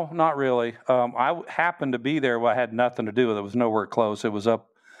 No, not really. I happened to be there. Well, I had nothing to do with it. It was nowhere close. It was up.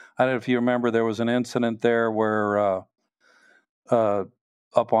 I don't know if you remember, there was an incident there where up at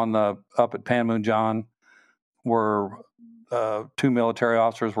Panmunjom, where two military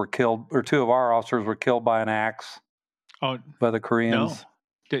officers were killed, or two of our officers were killed by an axe. Oh, by the Koreans. No,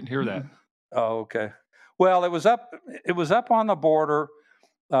 didn't hear that. Oh, okay. Well, it was up on the border.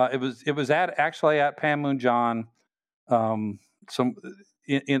 It was actually at Panmunjom. Some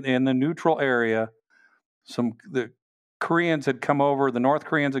in the neutral area. The Koreans had come over. The North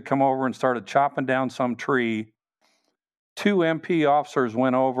Koreans had come over and started chopping down some tree. Two MP officers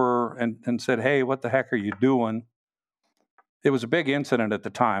went over and said, "Hey, what the heck are you doing?" It was a big incident at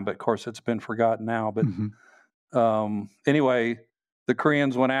the time, but of course it's been forgotten now. But anyway, the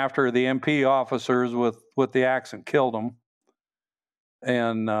Koreans went after the MP officers with the axe and killed them.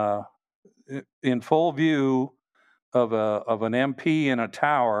 And in full view of an MP in a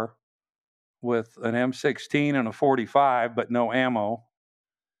tower with an M16 and a 45, but no ammo,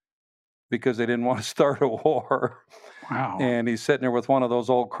 because they didn't want to start a war. Wow. And he's sitting there with one of those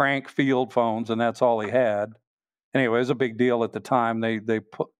old crank field phones, and that's all he had. Anyway, it was a big deal at the time. They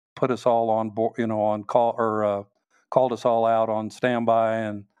put us all on board, on call, or called us all out on standby,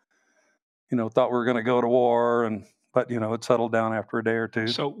 and thought we were going to go to war, but it settled down after a day or two.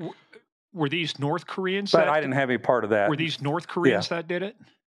 So were these North Koreans? But I didn't have any part of that. Were these North Koreans that did it?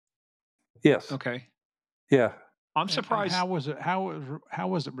 Yes. Okay. Yeah. I'm surprised. And how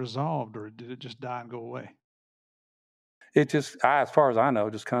was it resolved, or did it just die and go away? It just, as far as I know,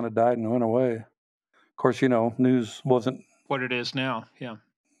 just kind of died and went away. Of course, news wasn't what it is now. Yeah.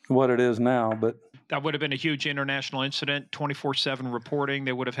 What it is now, but that would have been a huge international incident, 24/7 reporting.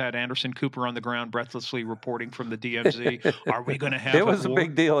 They would have had Anderson Cooper on the ground breathlessly reporting from the DMZ. Are we going to have It was a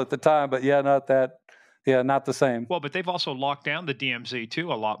big deal at the time, but yeah, not that Yeah, not the same. Well, but they've also locked down the DMZ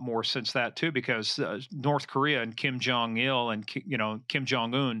too a lot more since that too, because North Korea and Kim Jong Il and Kim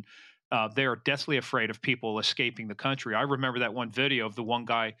Jong Un, they are deathly afraid of people escaping the country. I remember that one video of the one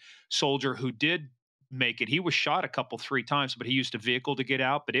guy soldier who did make it. He was shot a couple, three times, but he used a vehicle to get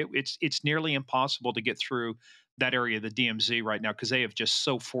out. But it's nearly impossible to get through that area of the DMZ right now because they have just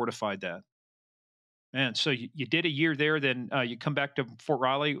so fortified that. Man, so you did a year there, then you come back to Fort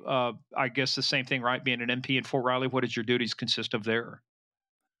Riley. I guess the same thing, right? Being an MP in Fort Riley, what did your duties consist of there?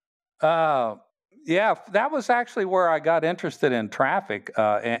 Yeah, that was actually where I got interested in traffic,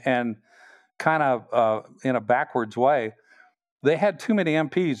 and kind of in a backwards way. They had too many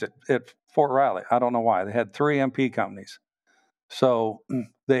MPs at Fort Riley. I don't know why. They had 3 MP companies. So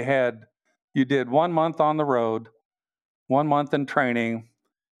you did 1 month on the road, 1 month in training,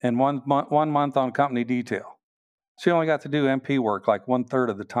 and 1 month on company detail. So you only got to do MP work like 1/3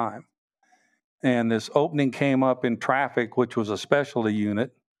 of the time. And this opening came up in traffic, which was a specialty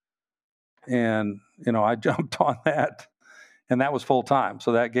unit. And, I jumped on that, and that was full time.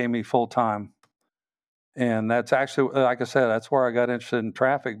 So that gave me full time. And that's actually, like I said, that's where I got interested in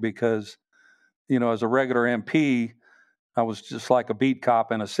traffic because, as a regular MP, I was just like a beat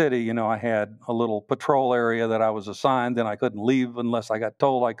cop in a city. I had a little patrol area that I was assigned, and I couldn't leave unless I got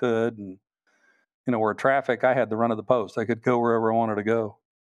told I could. And, where traffic, I had the run of the post. I could go wherever I wanted to go.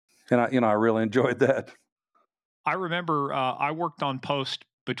 And I really enjoyed that. I remember I worked on post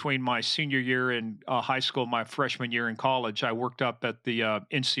between my senior year in high school, my freshman year in college. I worked up at the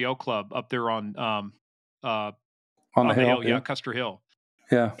NCO club up there uh, On the on the hill, hill, yeah. Custer Hill.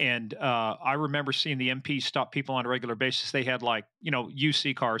 Yeah. And I remember seeing the MPs stop people on a regular basis. They had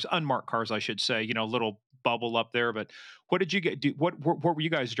UC cars, unmarked cars, I should say, little bubble up there. But what did you get? What were you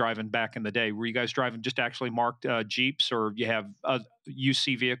guys driving back in the day? Were you guys driving just actually marked Jeeps, or you have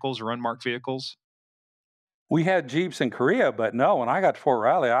UC vehicles or unmarked vehicles? We had Jeeps in Korea, but no, when I got to Fort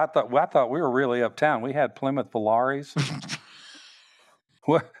Riley, I thought we were really uptown. We had Plymouth Volaris.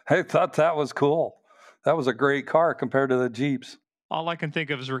 I thought that was cool. That was a great car compared to the Jeeps. All I can think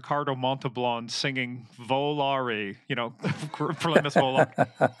of is Ricardo Montalban singing Volare, Plymouth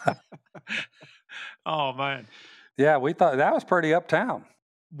Volare. Oh, man. Yeah, we thought that was pretty uptown.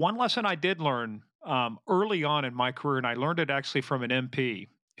 One lesson I did learn early on in my career, and I learned it actually from an MP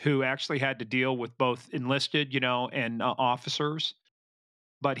who actually had to deal with both enlisted, and officers.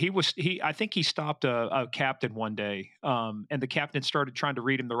 But I think he stopped a captain one day, and the captain started trying to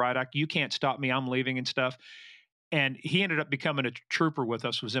read him the riot act. You can't stop me. I'm leaving and stuff. And he ended up becoming a trooper with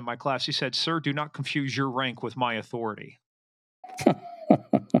us, was in my class. He said, "Sir, do not confuse your rank with my authority."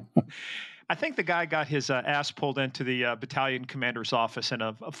 I think the guy got his ass pulled into the battalion commander's office, and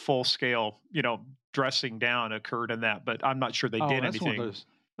a full scale, dressing down occurred in that. But I'm not sure they did that's anything.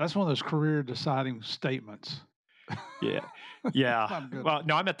 That's one of those career deciding statements. Yeah. Yeah. Well,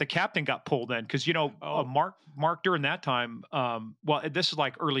 no, I meant the captain got pulled in because, Mark during that time, well, this is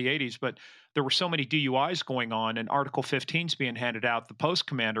like early 80s, but there were so many DUIs going on and Article 15s being handed out. The post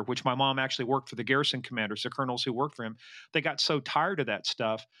commander, which my mom actually worked for the garrison commanders, the colonels who worked for him, they got so tired of that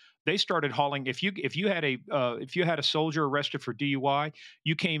stuff. They started hauling. If you had a soldier arrested for DUI,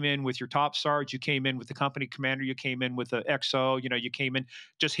 you came in with your top sarge, you came in with the company commander, you came in with the XO, you came in.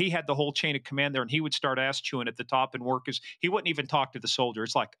 Just he had the whole chain of command there, and he would start ass chewing at the top and work as he wouldn't even talk to the soldier.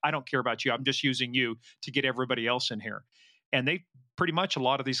 It's like, I don't care about you. I'm just using you to get everybody else in here. And they pretty much, a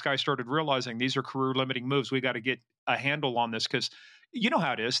lot of these guys started realizing these are career limiting moves. We got to get a handle on this because you know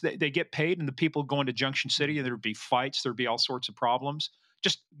how it is. They get paid, and the people going to Junction City, and there'd be fights, there'd be all sorts of problems.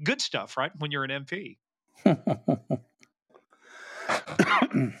 Just good stuff, right? When you're an MP.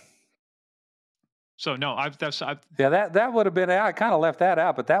 So no, that would have been. I kind of left that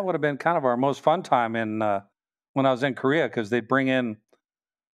out, but that would have been kind of our most fun time when I was in Korea because they'd bring in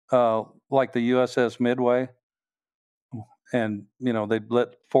like the USS Midway, and they'd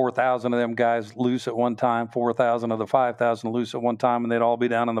let 4,000 of them guys loose at one time, 4,000 of the 5,000 loose at one time, and they'd all be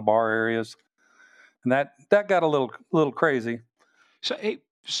down in the bar areas, and that got a little crazy.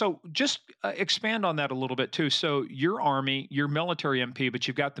 So just expand on that a little bit too. So your Army, your military MP, but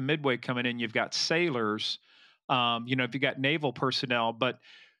you've got the Midway coming in. You've got sailors. You've got naval personnel. But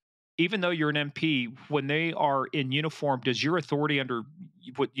even though you're an MP, when they are in uniform, does your authority under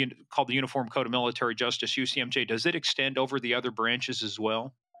what you call the Uniform Code of Military Justice (UCMJ) does it extend over the other branches as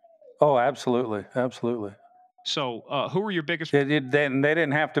well? Oh, absolutely, absolutely. So, who were your biggest? They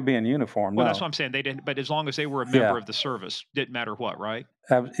didn't have to be in uniform. Well, no. that's what I'm saying. They didn't, but as long as they were a member of the service, didn't matter what, right?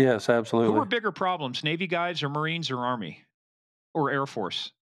 Yes, absolutely. Who were bigger problems, Navy guys or Marines or Army or Air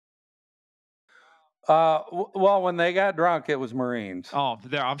Force? Well, when they got drunk, it was Marines. Oh,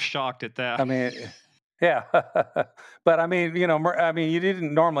 I'm shocked at that. I mean, Yeah. But I mean, you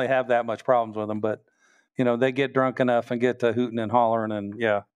didn't normally have that much problems with them, but they get drunk enough and get to hooting and hollering, and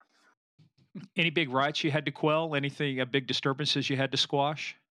yeah. Any big riots you had to quell? Anything, big disturbances you had to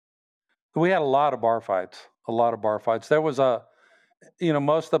squash? We had a lot of bar fights. A lot of bar fights. There was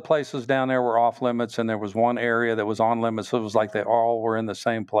most of the places down there were off limits, and there was one area that was on limits. So it was like they all were in the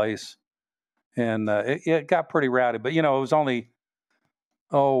same place, and it got pretty rowdy. But it was only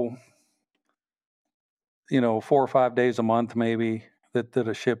 4 or 5 days a month maybe that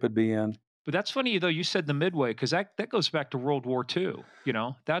a ship would be in. But that's funny though. You said the Midway because that goes back to World War II.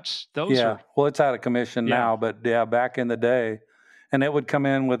 Those Yeah, are well, it's out of commission Yeah. now, but yeah, back in the day, and it would come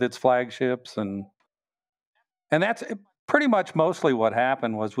in with its flagships, and that's pretty much mostly what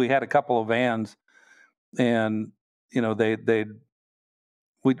happened. Was we had a couple of vans, and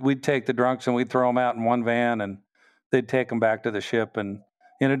we'd take the drunks and we'd throw them out in one van, and they'd take them back to the ship, and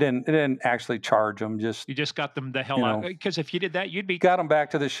it didn't actually charge them. You just got them the hell out. Because if you did that, you'd be got them back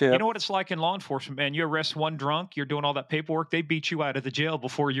to the ship. You know what it's like in law enforcement, man. You arrest one drunk, you're doing all that paperwork. They beat you out of the jail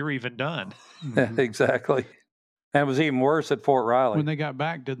before you're even done. Exactly. And it was even worse at Fort Riley. When they got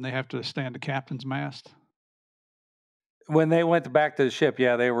back, didn't they have to stand the captain's mast? When they went back to the ship,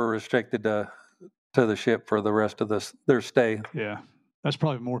 yeah, they were restricted to the ship for the rest of their stay. Yeah. That's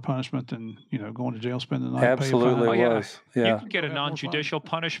probably more punishment than, going to jail, spending the night. Absolutely it was. Yeah. You can get a non-judicial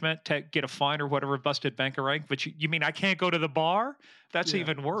punishment, get a fine or whatever, busted bank or rank, but you mean I can't go to the bar? That's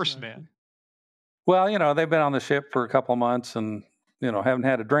even worse, man. Well, they've been on the ship for a couple of months and, haven't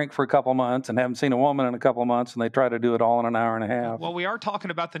had a drink for a couple of months and haven't seen a woman in a couple of months, and they try to do it all in an hour and a half. Well, we are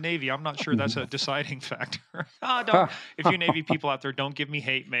talking about the Navy. I'm not sure that's a deciding factor. If you Navy people out there, don't give me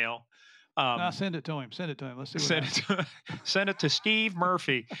hate mail. No, send it to him. Send it to him. Let's see what happens. Send it to Steve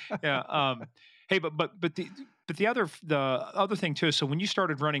Murphy. Yeah. Hey, but the other thing too. So when you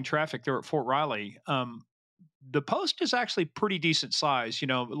started running traffic there at Fort Riley, the post is actually pretty decent size. A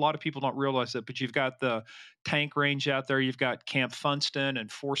lot of people don't realize that, but you've got the tank range out there. You've got Camp Funston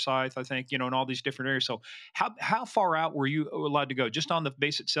and Forsyth, I think. And all these different areas. So how far out were you allowed to go? Just on the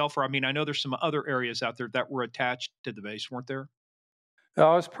base itself, or I know there's some other areas out there that were attached to the base, weren't there?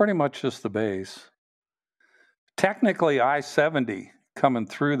 Oh, it's pretty much just the base. Technically, I-70 coming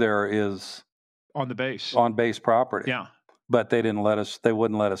through there is on the base, on base property. Yeah, but they didn't let us. They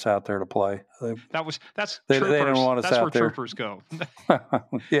wouldn't let us out there to play. That's they didn't want us that's out where there. Troopers go.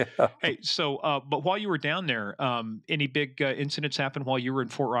 Yeah. Hey, so but while you were down there, any big incidents happened while you were in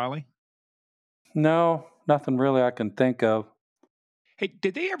Fort Riley? No, nothing really I can think of. Hey,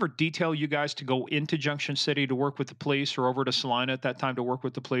 did they ever detail you guys to go into Junction City to work with the police, or over to Salina at that time to work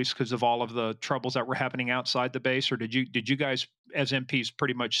with the police because of all of the troubles that were happening outside the base, or did you guys as MPs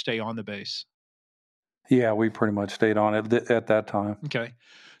pretty much stay on the base? Yeah, we pretty much stayed on it at that time. Okay,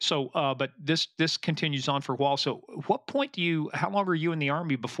 so but this continues on for a while. So, what point how long were you in the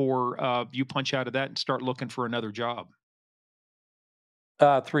Army before you punch out of that and start looking for another job?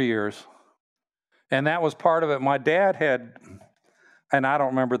 3 years, and that was part of it. My dad had. And I don't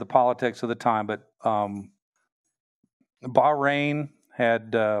remember the politics of the time, but Bahrain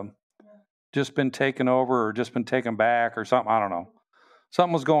had just been taken over or just been taken back or something. I don't know.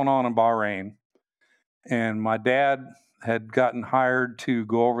 Something was going on in Bahrain. And my dad had gotten hired to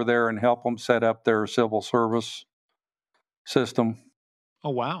go over there and help them set up their civil service system. Oh,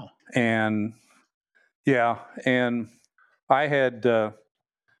 wow. And, yeah, and I had,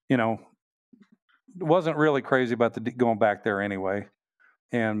 wasn't really crazy about going back there anyway.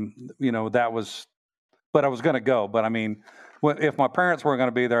 And, that was, but I was going to go. But I mean, if my parents weren't going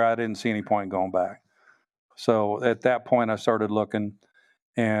to be there, I didn't see any point in going back. So at that point, I started looking,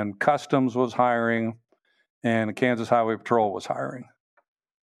 and Customs was hiring, and the Kansas Highway Patrol was hiring.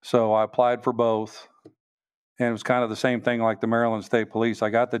 So I applied for both, and it was kind of the same thing like the Maryland State Police. I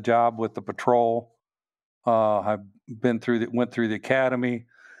got the job with the patrol. I've went through the academy,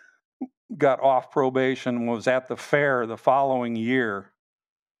 got off probation, was at the fair the following year.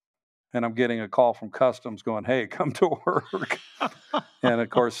 And I'm getting a call from Customs going, "Hey, come to work." And of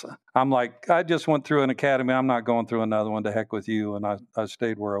course, I'm like, I just went through an academy. I'm not going through another one. To heck with you. And I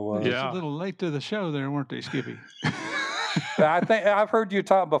stayed where I was. Yeah. It's a little late to the show there, weren't they, Skippy? I think I've heard you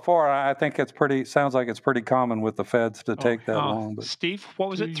talk before. I think sounds like it's pretty common with the feds to take that long. But Steve, what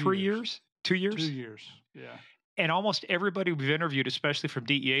was it? 3 years? 2 years? 2 years. Yeah. And almost everybody we've interviewed, especially from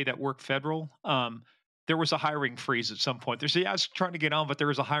DEA that work federal, there was a hiring freeze at some point. I was trying to get on, but there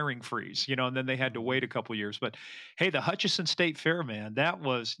was a hiring freeze, and then they had to wait a couple years. But hey, the Hutchinson State Fair, man,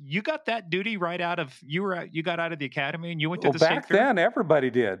 you got that duty right out of you got out of the academy and you went to the state fair. Back then, everybody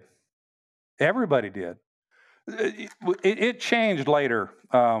did. Everybody did. it changed later,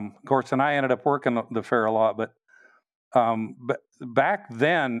 of course, and I ended up working the fair a lot. But back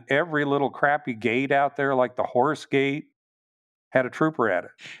then, every little crappy gate out there, like the horse gate, had a trooper at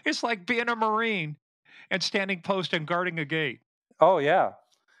it. It's like being a Marine and standing post and guarding a gate. Oh yeah,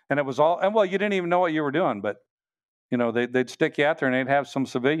 and it was all. And well, you didn't even know what you were doing, but they'd stick you out there, and they'd have some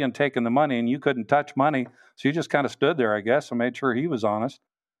civilian taking the money, and you couldn't touch money, so you just kind of stood there, I guess, and made sure he was honest.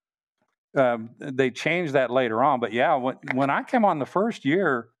 They changed that later on, but yeah, when I came on the first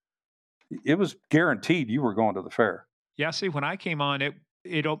year, it was guaranteed you were going to the fair. Yeah, see, when I came on,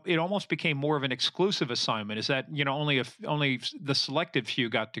 it almost became more of an exclusive assignment. Is that only the selected few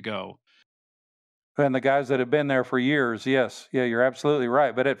got to go. And the guys that have been there for years, yes, yeah, you're absolutely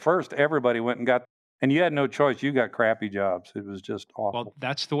right. But at first, everybody went and got, and you had no choice. You got crappy jobs. It was just awful. Well,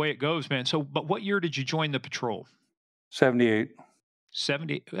 that's the way it goes, man. So, but what year did you join the patrol? 78.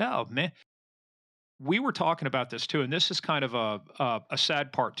 70. Oh man, we were talking about this too, and this is kind of a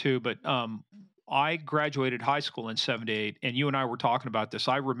sad part too. But I graduated high school in 78, and you and I were talking about this.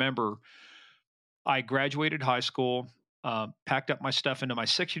 I remember I graduated high school, packed up my stuff into my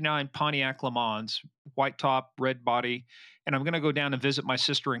 69 Pontiac Le Mans, white top, red body, and I'm going to go down and visit my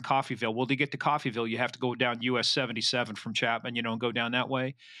sister in Coffeyville. Well, to get to Coffeyville, you have to go down US 77 from Chapman, and go down that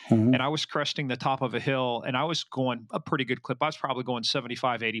way. Mm-hmm. And I was cresting the top of a hill, and I was going a pretty good clip. I was probably going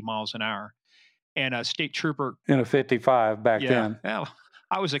 75, 80 miles an hour. And a state trooper. In a 55 back then. Yeah.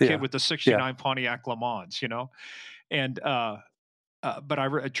 I was a kid with the 69 Pontiac Le Mans, and but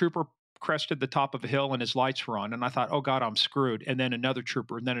a trooper crested the top of a hill and his lights were on, and I thought, oh God, I'm screwed. And then another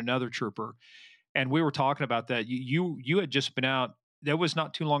trooper, and then another trooper, and we were talking about that. You had just been out. That was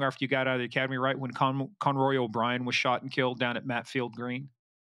not too long after you got out of the academy, right? When Conroy O'Brien was shot and killed down at Matfield Green.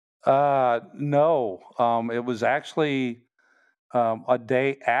 No, it was actually a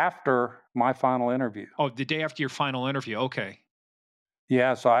day after my final interview. Oh, the day after your final interview. Okay.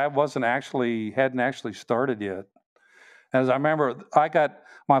 Yeah, so I hadn't actually started yet. As I remember,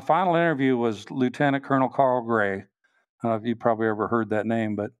 my final interview was Lieutenant Colonel Carl Gray. I don't know if you probably ever heard that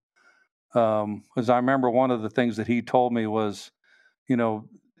name, but as I remember, one of the things that he told me was, the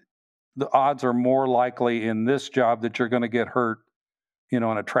odds are more likely in this job that you're going to get hurt, in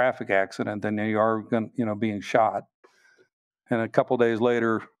a traffic accident than you are going, being shot. And a couple days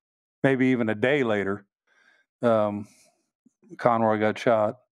later, maybe even a day later, Conroy got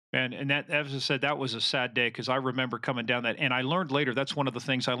shot. And that, as I said, that was a sad day because I remember coming down that, and I learned later. That's one of the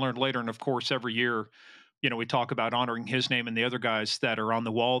things I learned later. And of course, every year, we talk about honoring his name and the other guys that are on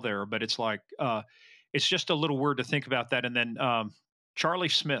the wall there. But it's like, it's just a little weird to think about that. And then Charlie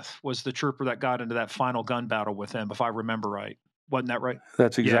Smith was the trooper that got into that final gun battle with him, if I remember right. Wasn't that right?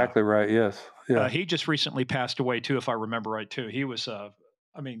 That's exactly right. Yes. Yeah. He just recently passed away too, if I remember right too. He was,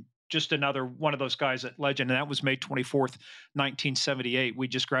 just another one of those guys at legend. And that was May 24th, 1978. We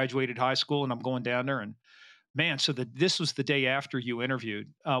just graduated high school, and I'm going down there. And man, so this was the day after you interviewed.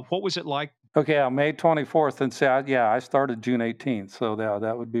 What was it like? Okay, May 24th, and I started June 18th. So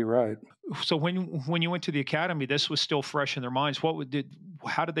that would be right. So when you went to the academy, this was still fresh in their minds.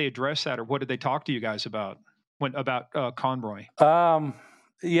 How did they address that, or what did they talk to you guys about Conroy?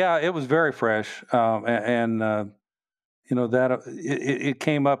 Yeah, it was very fresh, that it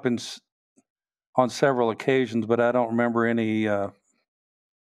came up on several occasions, but I don't remember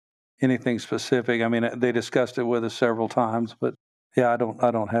anything specific. I mean, they discussed it with us several times, but yeah, I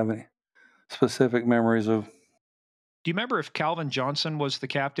don't have any specific memories of. Do you remember if Calvin Johnson was the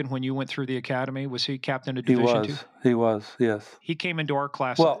captain when you went through the academy? Was he captain of Division II? He was, yes. He came into our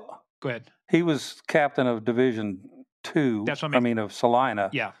class. Well, go ahead. He was captain of Division II. That's what I mean. Of Salina.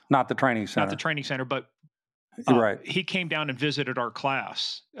 Yeah. Not the training center. Not the training center, but right. He came down and visited our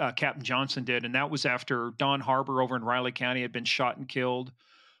class. Captain Johnson did, and that was after Don Harbor over in Riley County had been shot and killed.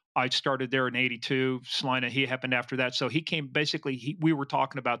 I started there in '82. Salina, he happened after that. So he came, basically, we were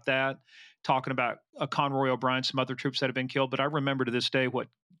talking about that, talking about Conroy O'Brien, some other troops that had been killed. But I remember to this day what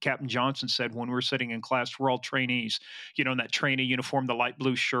Captain Johnson said when we were sitting in class. We're all trainees, in that trainee uniform, the light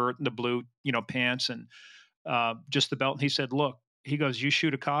blue shirt and the blue, pants and just the belt. And he said, look, he goes, you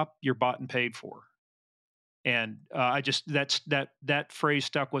shoot a cop, you're bought and paid for. And that phrase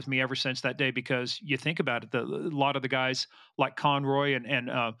stuck with me ever since that day, because you think about it, a lot of the guys like Conroy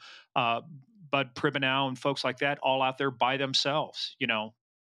and Bud Pribenow and folks like that, all out there by themselves,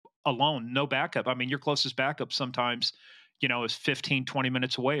 alone, no backup. I mean, your closest backup sometimes, is 15, 20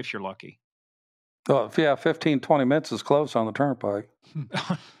 minutes away if you're lucky. Oh, yeah, 15, 20 minutes is close on the turnpike.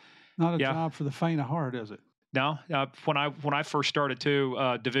 Not a job for the faint of heart, is it? No, when I first started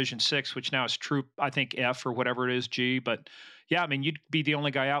too, Division 6, which now is Troop, I think F or whatever it is, G, but Yeah, I mean, you'd be the only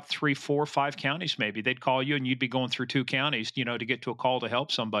guy out 3, 4, 5 counties maybe. They'd call you and you'd be going through 2 counties, to get to a call to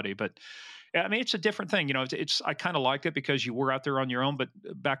help somebody. But yeah, I mean, it's a different thing. It's I kind of liked it because you were out there on your own. But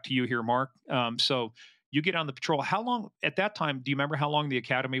back to you here, Mark. So you get on the patrol. How long at that time? Do you remember how long the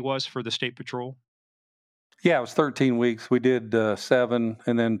academy was for the state patrol? Yeah, it was 13 weeks. We did 7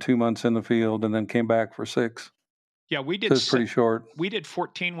 and then 2 months in the field and then came back for 6. Yeah, we So did. it's pretty short. We did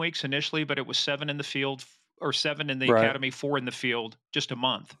 14 weeks initially, but it was 7 in the field or 7 in the Right. academy, 4 in the field, just a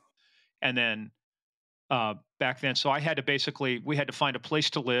month. And then back then, so we had to find a place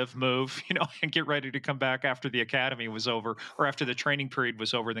to live, move, and get ready to come back after the academy was over or after the training period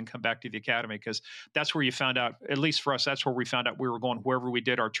was over, then come back to the academy, because that's where you found out, at least for us, that's where we found out we were going. Wherever we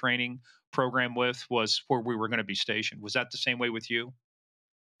did our training program with was where we were going to be stationed. Was that the same way with you?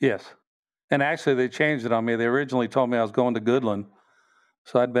 Yes. And actually, they changed it on me. They originally told me I was going to Goodland.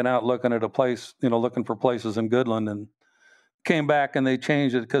 So I'd been out looking at a place, looking for places in Goodland, and came back and they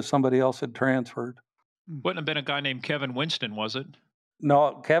changed it because somebody else had transferred. Wouldn't have been a guy named Kevin Winston, was it?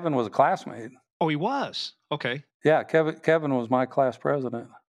 No, Kevin was a classmate. Oh, he was? Okay. Yeah, Kevin was my class president.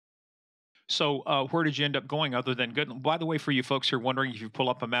 So where did you end up going other than Goodland? By the way, for you folks who are wondering, if you pull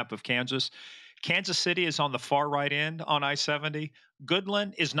up a map of Kansas, Kansas City is on the far right end on I-70.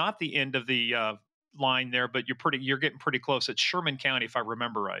 Goodland is not the end of the line there, but you're getting pretty close. It's Sherman County, if I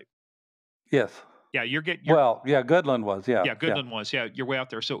remember right. Yes. Yeah, Goodland was. Yeah. Yeah, Goodland was. Yeah, you're way out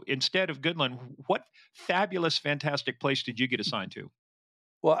there. So instead of Goodland, what fabulous, fantastic place did you get assigned to?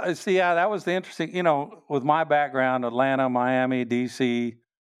 Well, see, yeah, that was the interesting, with my background, Atlanta, Miami, D.C.,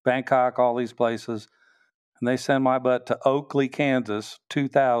 Bangkok, all these places. And they send my butt to Oakley, Kansas,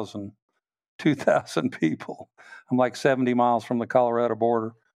 2,000 people. I'm like 70 miles from the Colorado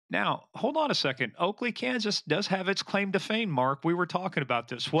border. Now, hold on a second. Oakley, Kansas does have its claim to fame, Mark. We were talking about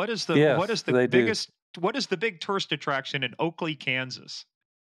this. What is the big tourist attraction in Oakley, Kansas?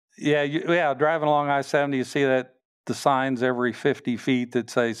 Yeah, driving along I-70, you see that the signs every 50 feet that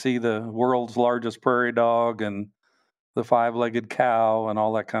say, see the world's largest prairie dog and the 5-legged cow and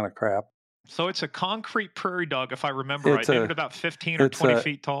all that kind of crap. So it's a concrete prairie dog, if I remember right. Isn't it about 15 or 20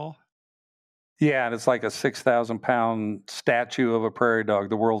 feet tall? Yeah, and it's like a 6,000-pound statue of a prairie dog,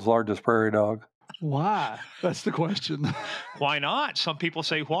 the world's largest prairie dog. Why? That's the question. Why not? Some people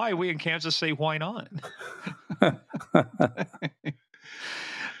say why. We in Kansas say why not.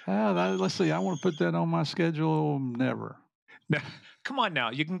 Let's see. I want to put that on my schedule. Never. Now, come on now.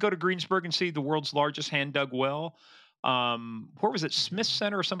 You can go to Greensburg and see the world's largest hand-dug well. Where was it? Smith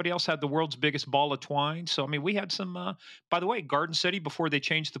Center or somebody else had the world's biggest ball of twine. So, I mean, we had some, by the way, Garden City, before they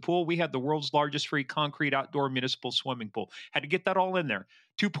changed the pool, we had the world's largest free concrete outdoor municipal swimming pool. Had to get that all in there.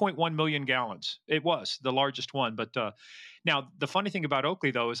 2.1 million gallons. It was the largest one. But now, the funny thing about Oakley,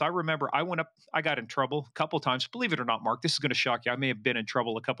 though, is I remember I got in trouble a couple times. Believe it or not, Mark, this is going to shock you. I may have been in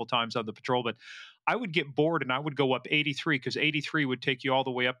trouble a couple times on the patrol, but I would get bored and I would go up 83, because 83 would take you all the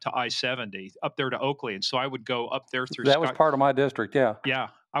way up to I-70, up there to Oakley. And so I would go up there through. That was part of my district, yeah. Yeah,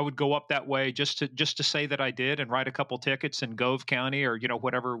 I would go up that way just to say that I did and write a couple tickets in Gove County or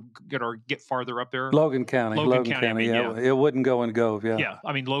whatever, or get farther up there. Logan County, I mean, yeah. It wouldn't go in Gove, yeah. Yeah,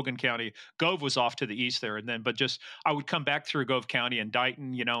 I mean Logan County. Gove was off to the east there, but I would come back through Gove County and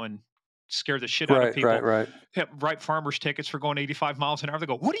Dighton, and scare the shit out of people. Right. Write farmers tickets for going 85 miles an hour. They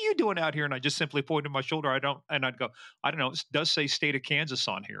go, "What are you doing out here?" And I just simply pointed my shoulder. I'd go, "I don't know. It does say state of Kansas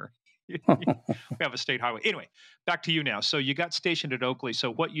on here." We have a state highway. Anyway, back to you now. So you got stationed at Oakley.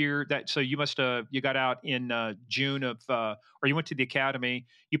 So what year So you must you got out in June of, or you went to the academy.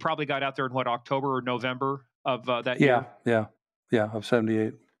 You probably got out there in October or November of that year. Yeah, of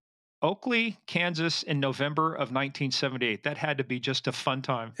 78. Oakley, Kansas in November of 1978. That had to be just a fun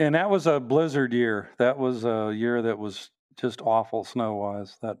time. And that was a blizzard year. That was a year that was just awful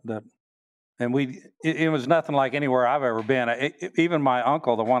snow-wise. And it was nothing like anywhere I've ever been. Even my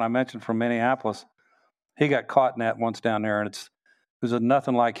uncle, the one I mentioned from Minneapolis, he got caught in that once down there, and it was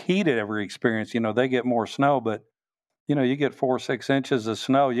nothing like he'd ever experienced. They get more snow, but you get 4 or 6 inches of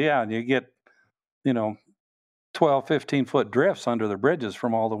snow, yeah, and you get 12, 15-foot drifts under the bridges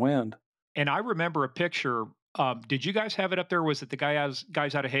from all the wind. And I remember a picture. Did you guys have it up there? Was it the guys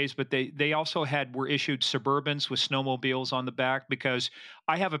out of Hayes? But they also were issued Suburbans with snowmobiles on the back, because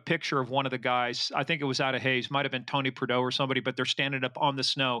I have a picture of one of the guys. I think it was out of Hayes. Might have been Tony Prideaux or somebody, but they're standing up on the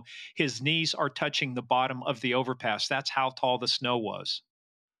snow. His knees are touching the bottom of the overpass. That's how tall the snow was.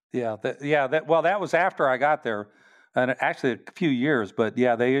 Yeah. That was after I got there, and actually a few years. But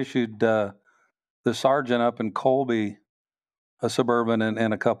yeah, they issued the sergeant up in Colby a Suburban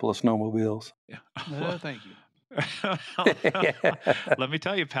and a couple of snowmobiles. Yeah. Thank you. Let me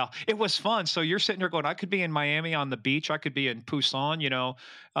tell you, pal, it was fun. So you're sitting there going, I could be in Miami on the beach. I could be in Tucson,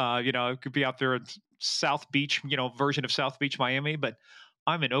 I could be out there in South Beach, version of South Beach, Miami, but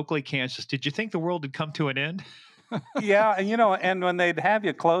I'm in Oakley, Kansas. Did you think the world had come to an end? Yeah, and when they'd have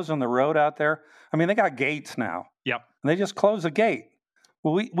you closing the road out there, I mean, they got gates now. Yep. And they just close the gate.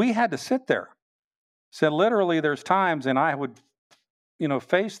 Well, we had to sit there. So literally, there's times, and I would,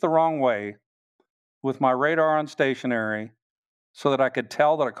 face the wrong way with my radar on stationary, so that I could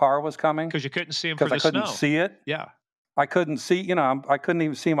tell that a car was coming. Because you couldn't see him for the Because I couldn't snow. see it. Yeah. I couldn't see. I couldn't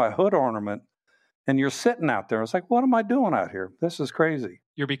even see my hood ornament. And you're sitting out there. It's like, what am I doing out here? This is crazy.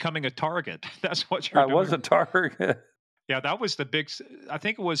 You're becoming a target. That's what you're doing. I was a target. Yeah, that was the big. I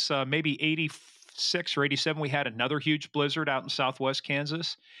think it was maybe 86 or 87. We had another huge blizzard out in southwest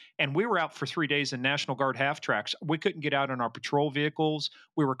Kansas, and we were out for 3 days in National Guard half tracks. We couldn't get out in our patrol vehicles.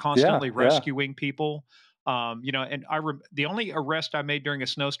 We were constantly rescuing people. And the only arrest I made during a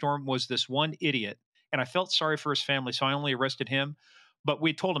snowstorm was this one idiot, and I felt sorry for his family, so I only arrested him. But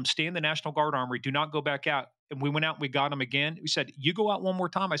we told him, stay in the National Guard Armory, do not go back out. And we went out and we got him again. We said, you go out one more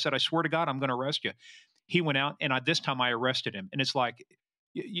time. I said, I swear to God, I'm going to arrest you. He went out, and this time I arrested him. And it's like,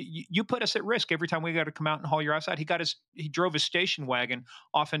 you put us at risk every time we got to come out and haul your ass out. He drove his station wagon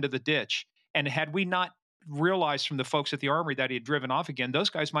off into the ditch. And had we not realized from the folks at the Armory that he had driven off again,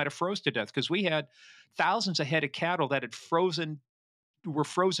 those guys might have froze to death, because we had thousands of head of cattle that were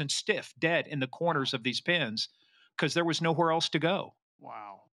frozen stiff, dead in the corners of these pens, because there was nowhere else to go.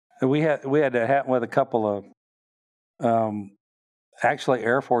 Wow. We had that happen with a couple of actually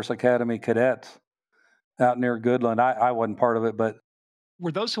Air Force Academy cadets out near Goodland. I wasn't part of it, but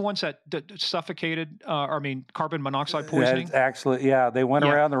were those the ones that suffocated? Carbon monoxide poisoning? Actually, yeah. They went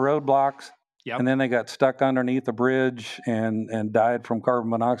around the roadblocks, and then they got stuck underneath the bridge and died from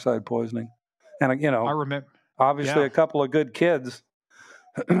carbon monoxide poisoning. And I remember. Obviously, a couple of good kids,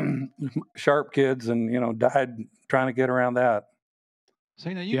 sharp kids, and died trying to get around that.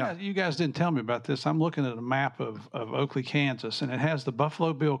 See, now you guys didn't tell me about this. I'm looking at a map of Oakley, Kansas, and it has the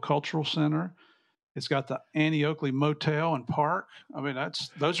Buffalo Bill Cultural Center. It's got the Annie Oakley Motel and Park. I mean,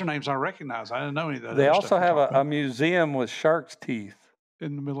 those are names I recognize. I didn't know any of that. They also have a museum with shark's teeth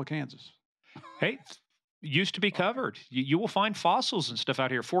in the middle of Kansas. Hey, used to be covered. You will find fossils and stuff out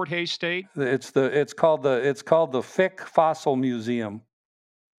here. Fort Hays State. It's called the Fick Fossil Museum.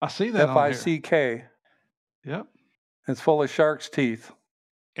 I see that. FICK. Yep. It's full of shark's teeth.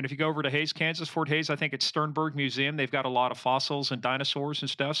 And if you go over to Hays, Kansas, Fort Hays, I think it's Sternberg Museum. They've got a lot of fossils and dinosaurs and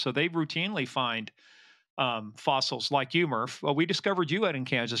stuff. So they routinely find fossils like you, Murph. Well, we discovered you out in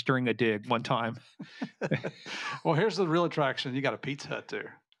Kansas during a dig one time. Well, here's the real attraction. You got a Pizza Hut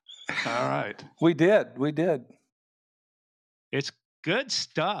there. All right. We did. It's good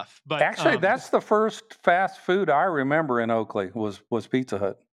stuff. But actually, that's the first fast food I remember in Oakley was Pizza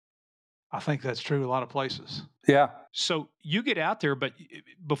Hut. I think that's true a lot of places. Yeah. So you get out there, but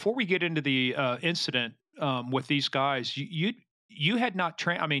before we get into the incident with these guys, you had not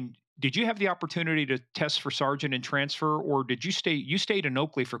did you have the opportunity to test for sergeant and transfer, or did you stay? You stayed in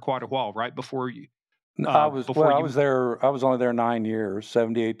Oakley for quite a while, right? Before you. I was there. I was only there 9 years,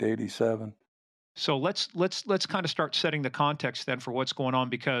 78 to 87. So let's kind of start setting the context then for what's going on,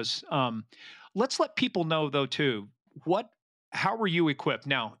 because let's let people know though too. How were you equipped?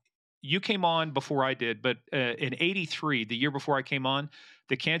 Now, you came on before I did, but in '83, the year before I came on,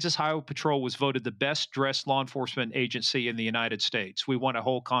 the Kansas Highway Patrol was voted the best dressed law enforcement agency in the United States. We won a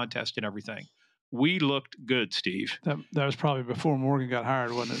whole contest and everything. We looked good, Steve. That was probably before Morgan got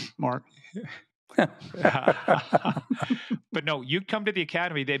hired, wasn't it, Mark? But no, you'd come to the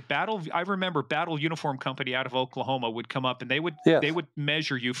academy. I remember Battle Uniform Company out of Oklahoma would come up, and they would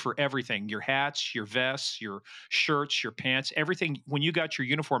measure you for everything: your hats, your vests, your shirts, your pants, everything. When you got your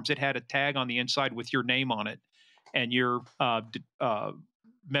uniforms, it had a tag on the inside with your name on it and your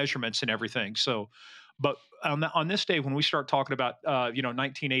measurements and everything. So, but on this day, when we start talking about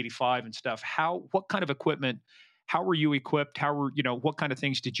 1985 and stuff, what kind of equipment? How were you equipped? What kind of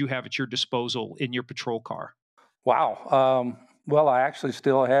things did you have at your disposal in your patrol car? Wow. Well, I actually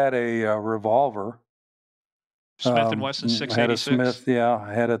still had a revolver. Smith & Wesson 686? I had a Smith,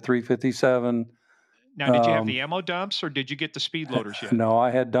 I had a 357. Now, did you have the ammo dumps, or did you get the speed loaders yet? No, I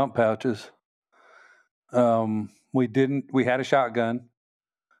had dump pouches. We had a shotgun.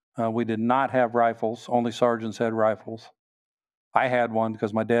 We did not have rifles. Only sergeants had rifles. I had one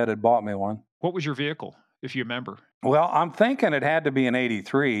because my dad had bought me one. What was your vehicle, if you remember? Well, I'm thinking it had to be an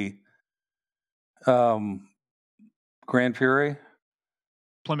 83 Grand Fury.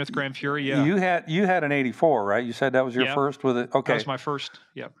 Plymouth Grand Fury, yeah. You had an 84, right? You said that was your first with it? Okay. That was my first,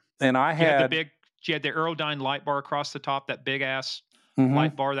 yep. And I had the big She had the Aerodyne light bar across the top, that big ass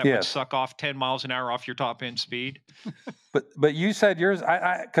light bar that would Yes. suck off 10 miles an hour off your top end speed. But you said yours,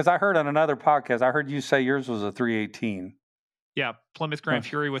 because I heard on another podcast, I heard you say yours was a 318. Yeah, Plymouth Grand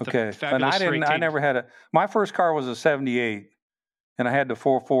Fury with the And fabulous 318. I never had my first car was a 78, and I had the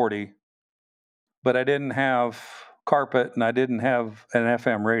 440, but I didn't have carpet, and I didn't have an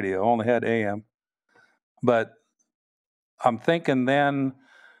FM radio, I only had AM. But I'm thinking then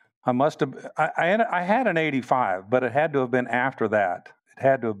I must have, I had an 85, but it had to have been after that. It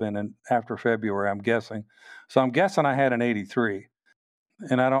had to have been after February, I'm guessing. So I'm guessing I had an 83.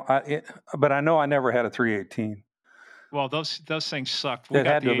 And but I know I never had a 318. Well, those things sucked. It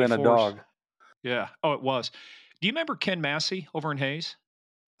had to have been a dog. Yeah. Oh, it was. Do you remember Ken Massey over in Hayes?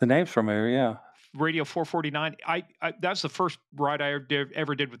 The name's familiar, yeah. Radio 449. That's the first ride I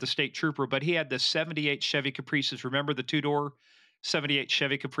ever did with the state trooper, but he had the 78 Chevy Caprices. Remember the two-door 78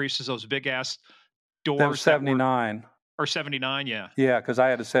 Chevy Caprices, those big-ass doors? That was 79. Or 79, yeah. Yeah, because I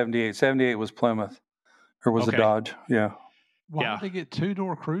had a 78. 78 was Plymouth, or was a Dodge, yeah. Why did they get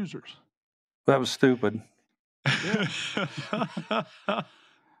two-door cruisers? That was stupid. Yeah. It's kind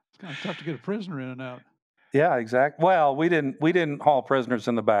of tough to get a prisoner in and out. Yeah, exactly. Well, we didn't haul prisoners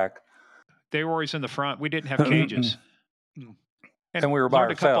in the back. They were always in the front. We didn't have cages. And we were by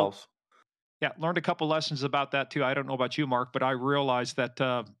ourselves. Learned a couple lessons about that too. I don't know about you, Mark, but I realized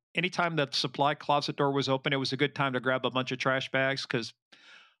that anytime that supply closet door was open, it was a good time to grab a bunch of trash bags, because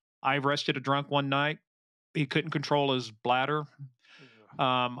I arrested a drunk one night. He couldn't control his bladder.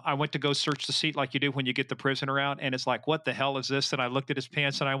 I went to go search the seat like you do when you get the prisoner out, and it's like, what the hell is this? And I looked at his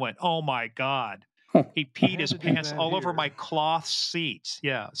pants and I went, oh my God. He peed his pants all over my cloth seats.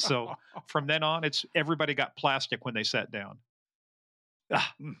 Yeah. So from then on, everybody got plastic when they sat down.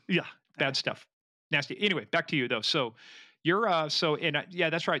 Yeah. Bad stuff. Nasty. Anyway, back to you though. So you're, yeah,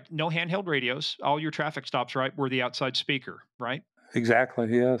 that's right. No handheld radios. All your traffic stops, right, were the outside speaker, right?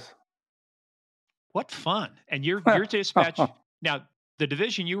 Exactly. Yes. What fun. And your dispatch. Now, the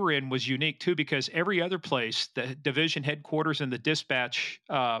division you were in was unique too, because every other place, the division headquarters and the dispatch,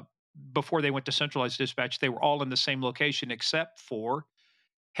 before they went to centralized dispatch, they were all in the same location except for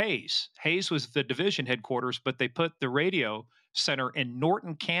Hayes. Hayes was the division headquarters, but they put the radio center in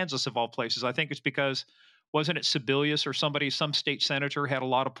Norton, Kansas, of all places. I think it's because, wasn't it Sebelius or some state senator had a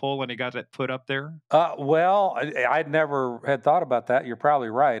lot of pull and he got it put up there? Well, I'd never had thought about that. You're probably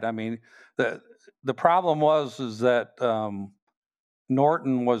right. I mean, the problem is that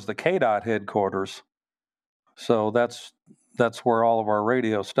Norton was the KDOT headquarters. So that's where all of our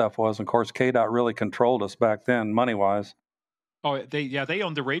radio stuff was. And of course, KDOT really controlled us back then, money-wise. Oh, they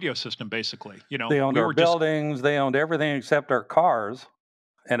owned the radio system, basically. You know, they owned our buildings, they owned everything except our cars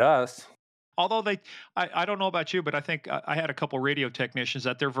and us. Although I don't know about you, but I think I had a couple radio technicians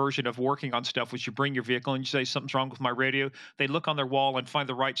that their version of working on stuff was you bring your vehicle and you say something's wrong with my radio. They look on their wall and find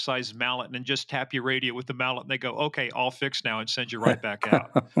the right size mallet and then just tap your radio with the mallet and they go, okay, all fixed now, and send you right back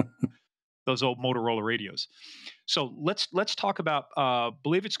out. Those old Motorola radios. So let's talk about,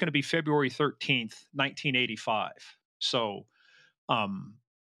 believe it's going to be February 13th, 1985. So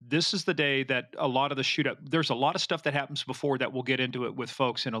this is the day that a lot of the shoot up, there's a lot of stuff that happens before that. We'll get into it with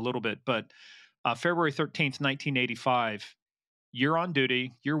folks in a little bit, but February 13th, 1985, you're on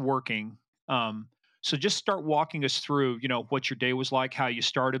duty, you're working. So just start walking us through, you know, what your day was like, how you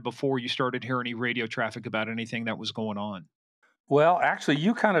started before you started hearing any radio traffic about anything that was going on. Well, actually,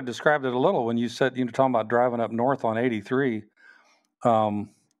 you kind of described it a little when you said, talking about driving up north on 83.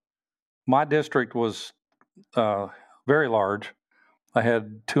 My district was very large. I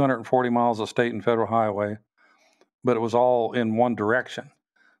had 240 miles of state and federal highway, but it was all in one direction.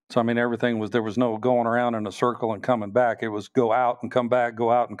 So, I mean, there was no going around in a circle and coming back. It was go out and come back,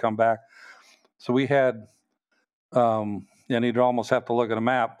 go out and come back. So we had, and you'd almost have to look at a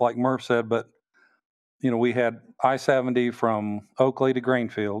map, like Murph said, but, we had I-70 from Oakley to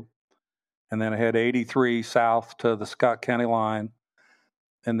Greenfield, and then I had 83 south to the Scott County line,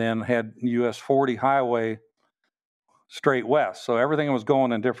 and then had US 40 highway straight west. So everything was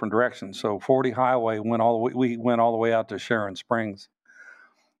going in different directions. So 40 highway we went all the way out to Sharon Springs.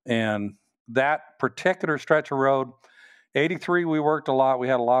 And that particular stretch of road, 83, we worked a lot. We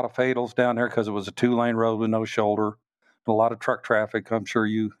had a lot of fatals down there because it was a 2-lane road with no shoulder. A lot of truck traffic, I'm sure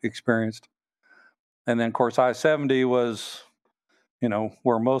you experienced. And then, of course, I-70 was,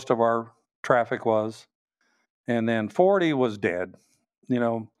 where most of our traffic was. And then 40 was dead,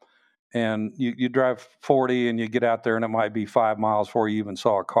 and you drive 40 and you get out there and it might be 5 miles before you even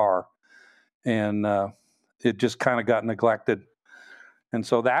saw a car. And it just kind of got neglected. And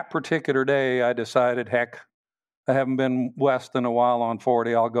so that particular day I decided, heck, I haven't been west in a while on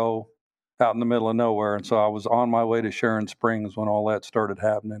 40. I'll go out in the middle of nowhere. And so I was on my way to Sharon Springs when all that started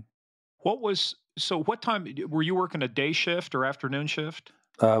happening. What time were you working, a day shift or afternoon shift?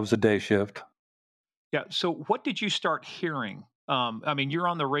 It was a day shift. Yeah. So what did you start hearing? I mean, you're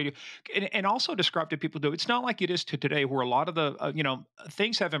on the radio, and also describe to people too. It's not like it is to today, where a lot of the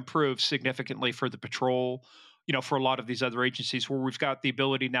things have improved significantly for the patrol. For a lot of these other agencies, where we've got the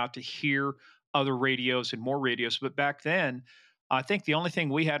ability now to hear other radios and more radios. But back then, I think the only thing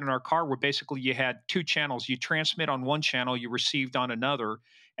we had in our car were basically you had two channels. You transmit on one channel, you received on another,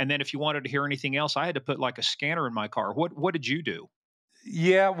 and then if you wanted to hear anything else, I had to put like a scanner in my car. What did you do?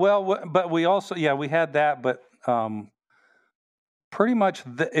 Yeah, well, but we also, we had that, but pretty much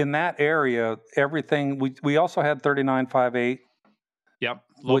in that area, everything, we also had 39.58, Yep,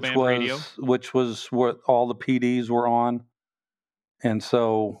 low band radio. which was what all the PDs were on. And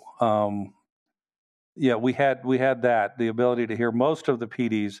so, we had that, the ability to hear most of the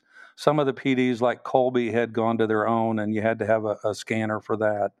PDs. Some of the PDs, like Colby, had gone to their own, and you had to have a scanner for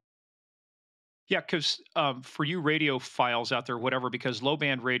that. Yeah, because for you radio files out there, whatever, because low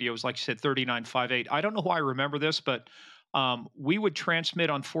band radio is like you said, 39.58. I don't know why I remember this, but we would transmit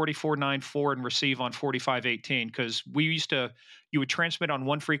on 44.94 and receive on 45.18 because you would transmit on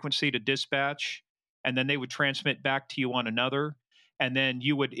one frequency to dispatch, and then they would transmit back to you on another. And then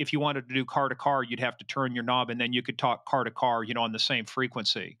you would, if you wanted to do car to car, you'd have to turn your knob, and then you could talk car to car, on the same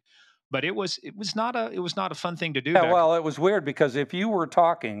frequency. But it was not a fun thing to do Yeah, back. well, it was weird because if you were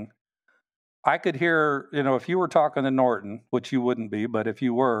talking, I could hear, if you were talking to Norton, which you wouldn't be, but if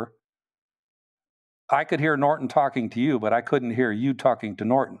you were, I could hear Norton talking to you, but I couldn't hear you talking to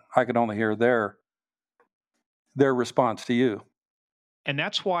Norton. I could only hear their response to you. And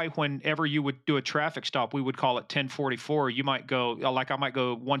that's why whenever you would do a traffic stop, we would call it 1044. You might go, like I might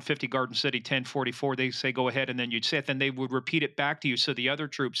go 150 Garden City, 1044. They say go ahead, and then you'd say it. Then they would repeat it back to you so the other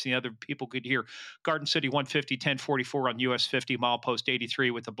troops, the other people could hear Garden City 150, 1044 on US 50, milepost 83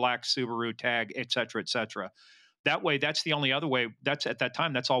 with a black Subaru tag, et cetera, et cetera. That way, that's the only other way. That's at that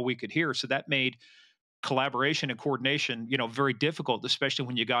time, that's all we could hear. So that made collaboration and coordination, very difficult, especially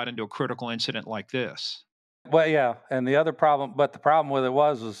when you got into a critical incident like this. Well, yeah, and the problem with it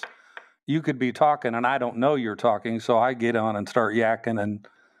was you could be talking and I don't know you're talking, so I get on and start yakking and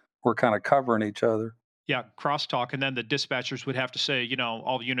we're kind of covering each other. Yeah, crosstalk, and then the dispatchers would have to say,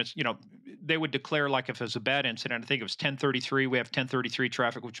 all the units, they would declare like if it was a bad incident. I think it was 1033. We have 1033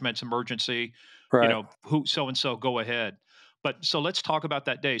 traffic, which meant emergency. Right. Who so and so go ahead. But so let's talk about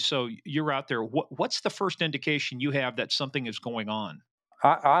that day. So you're out there. What's the first indication you have that something is going on?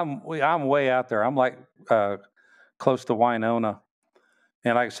 I'm way out there. I'm like close to Winona,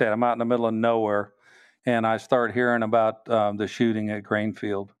 and like I said, I'm out in the middle of nowhere, and I start hearing about the shooting at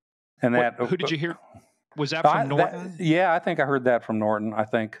Grainfield. And Who did you hear? Was that from Norton? I think I heard that from Norton. I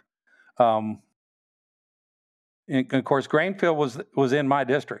think, and of course, Grainfield was in my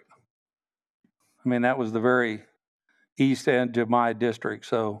district. I mean, that was the very east end of my district,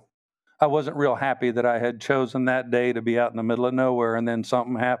 so I wasn't real happy that I had chosen that day to be out in the middle of nowhere, and then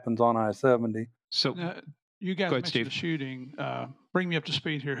something happens on I-70. So you guys go ahead, mentioned Steve. the shooting. Bring me up to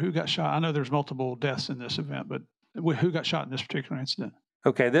speed here. Who got shot? I know there's multiple deaths in this event, but who got shot in this particular incident?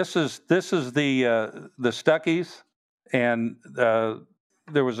 Okay, this is the Stuckies, and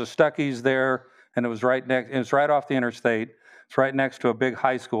there was a Stuckies there, and it was right next. It's right off the interstate. It's right next to a big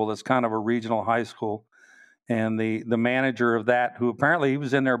high school. That's kind of a regional high school, and the manager of that, who apparently he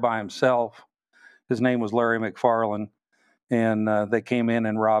was in there by himself, his name was Larry McFarland, and they came in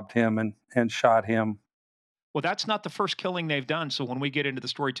and robbed him and shot him. Well, that's not the first killing they've done. So when we get into the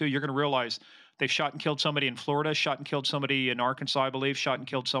story too, you're going to realize they've shot and killed somebody in Florida, shot and killed somebody in Arkansas, I believe, shot and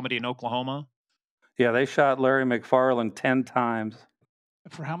killed somebody in Oklahoma. Yeah, they shot Larry McFarland 10 times.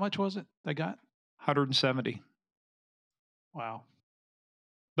 For how much was it they got? 170. Wow.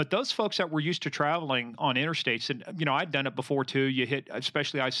 But those folks that were used to traveling on interstates, and I'd done it before too. You hit,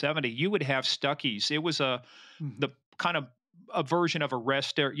 especially I-70, you would have Stuckies. It was the kind of a version of a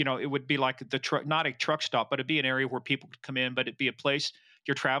rest area. It would be like the truck, not a truck stop, but it'd be an area where people could come in. But it'd be a place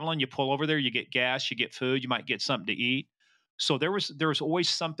you're traveling. You pull over there, you get gas, you get food, you might get something to eat. So there was always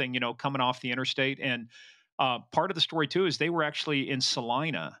something coming off the interstate. And part of the story too is they were actually in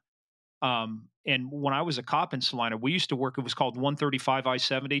Salina. And when I was a cop in Salina, we used to work, it was called 135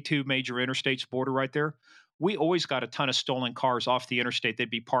 I-70, two major interstates border right there. We always got a ton of stolen cars off the interstate. They'd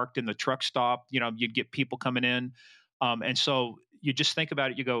be parked in the truck stop. You'd get people coming in. And so you just think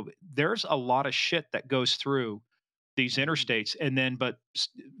about it, you go, there's a lot of shit that goes through these interstates. And then, but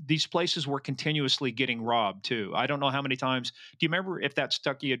these places were continuously getting robbed too. I don't know how many times. Do you remember if that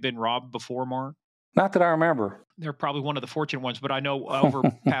Stuckey had been robbed before, Mark? Not that I remember. They're probably one of the fortunate ones, but I know over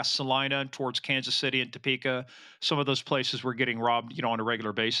past Salina towards Kansas City and Topeka, some of those places were getting robbed, on a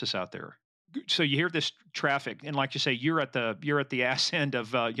regular basis out there. So you hear this traffic, and like you say, you're at the ass end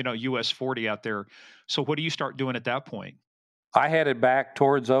of US 40 out there. So what do you start doing at that point? I headed back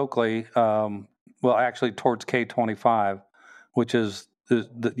towards Oakley, well, actually towards K-25, which is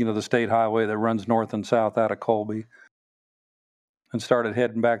the state highway that runs north and south out of Colby, and started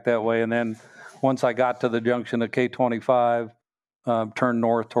heading back that way. And then once I got to the junction of K-25, turned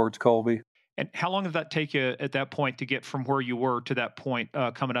north towards Colby. And how long did that take you at that point to get from where you were to that point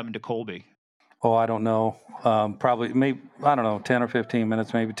coming up into Colby? Oh, I don't know. Probably, maybe, I don't know, 10 or 15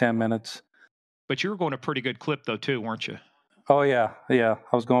 minutes, maybe 10 minutes. But you were going a pretty good clip, though, too, weren't you? Oh, yeah. I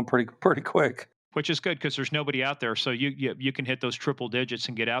was going pretty quick. Which is good because there's nobody out there, so you can hit those triple digits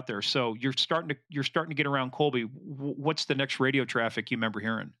and get out there. So you're starting to get around Colby. What's the next radio traffic you remember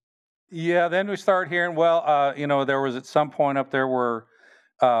hearing? Yeah, then we start hearing. There was at some point up there where,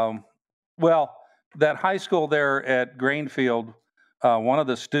 that high school there at Grainfield, one of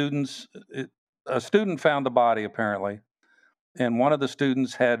the students, a student found the body apparently, and one of the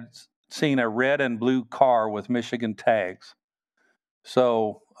students had seen a red and blue car with Michigan tags.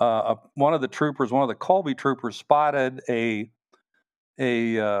 So one of the Colby troopers spotted a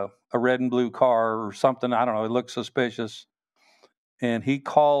red and blue car or something. I don't know. It looked suspicious, and he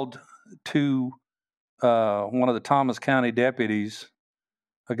called to one of the Thomas County deputies,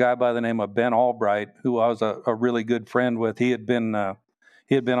 a guy by the name of Ben Albright, who I was a really good friend with. He had been on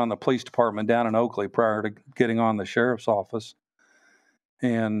the police department down in Oakley prior to getting on the sheriff's office.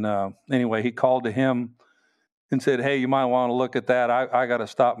 And anyway, he called to him and said, "Hey, you might want to look at that. I got to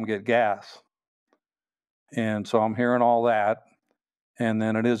stop and get gas." And so I'm hearing all that, and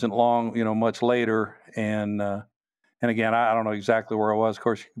then it isn't long, much later, and again, I don't know exactly where I was. Of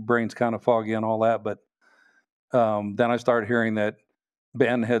course, your brain's kind of foggy and all that, but then I started hearing that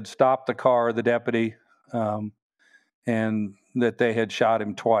Ben had stopped the car, the deputy, and that they had shot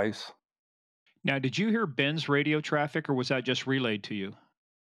him twice. Now, did you hear Ben's radio traffic, or was that just relayed to you?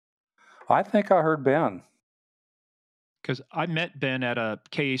 I think I heard Ben. Because I met Ben at a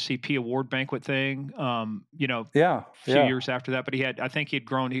KACP award banquet thing, a few Yeah. years after that. But I think he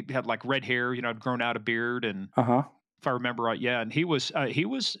had like red hair, had grown out a beard, and if I remember right, yeah. And he was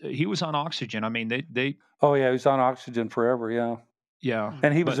on oxygen. I mean, they. Oh yeah, he was on oxygen forever. Yeah. Yeah.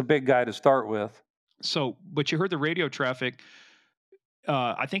 And he was a big guy to start with. So, but you heard the radio traffic.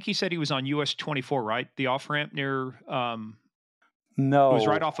 I think he said he was on US 24, right? The off ramp near. No. It was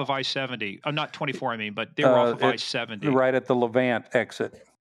right off of I-70. Not 24, I mean, but they were off of I-70. Right at the Levant exit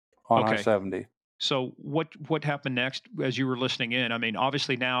on I-70. So what happened next as you were listening in? I mean,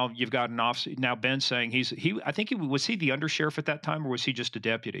 obviously now you've got now Ben's saying I think was he the undersheriff at that time, or was he just a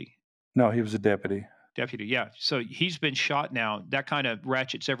deputy? No, he was a deputy. Deputy, yeah. So he's been shot now. That kind of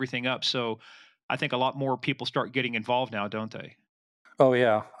ratchets everything up. So I think a lot more people start getting involved now, don't they? Oh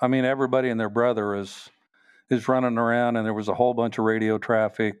yeah. I mean, everybody and their brother is running around, and there was a whole bunch of radio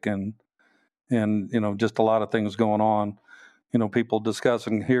traffic and just a lot of things going on. People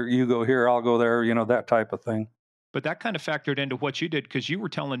discussing, here you go here, I'll go there, that type of thing. But that kind of factored into what you did, because you were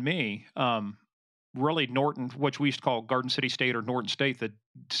telling me, really Norton, what we used to call Garden City State or Norton State, the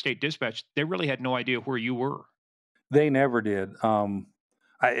state dispatch, they really had no idea where you were. They never did.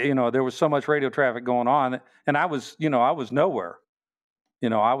 There was so much radio traffic going on, and I was nowhere.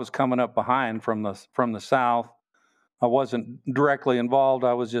 I was coming up behind from the south. I wasn't directly involved.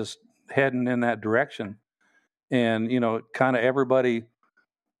 I was just heading in that direction. And, kind of everybody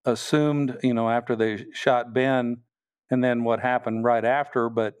assumed, after they shot Ben and then what happened right after,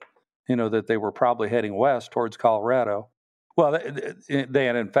 but, that they were probably heading west towards Colorado. Well, they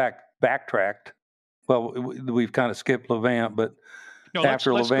had in fact backtracked. Well, we've kind of skipped Levant, but no,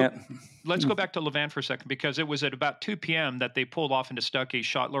 after Levant. Let's go back to Levant for a second, because it was at about 2 p.m. that they pulled off into Stuckey,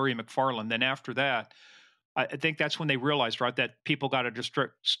 shot Larry McFarland. Then after that, I think that's when they realized, right, that people got a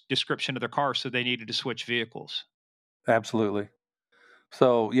description of their car, so they needed to switch vehicles. Absolutely.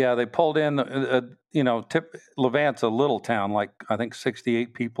 So, yeah, they pulled in, Levant's a little town, like I think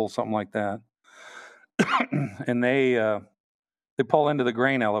 68 people, something like that. And they pull into the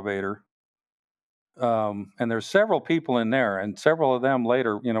grain elevator. And there's several people in there, and several of them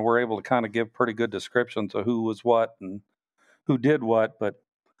later, were able to kind of give pretty good descriptions of who was what and who did what. But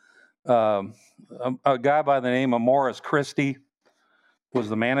a guy by the name of Morris Christie was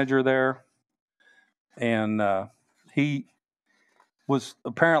the manager there, and he was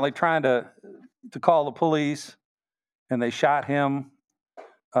apparently trying to call the police, and they shot him.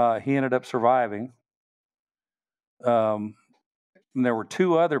 He ended up surviving. And there were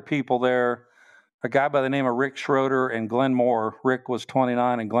two other people there a guy by the name of Rick Schroeder and Glenn Moore. Rick was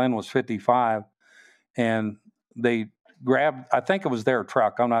 29 and Glenn was 55. And they grabbed, I think it was their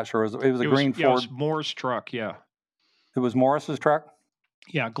truck. I'm not sure. It was a green Ford. It was Moore's truck, yeah. It was Morris's truck?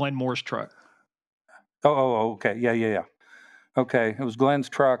 Yeah, Glenn Moore's truck. Oh, okay. Yeah. Okay, it was Glenn's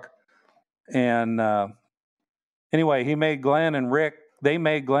truck. And anyway, they made Glenn and Rick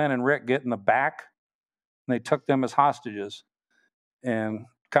get in the back, and they took them as hostages. And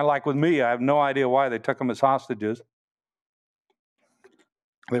kind of like with me, I have no idea why they took them as hostages.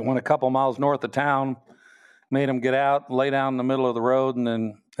 They went a couple miles north of town, made them get out, lay down in the middle of the road,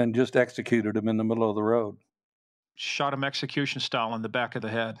 and just executed them in the middle of the road. Shot him execution style in the back of the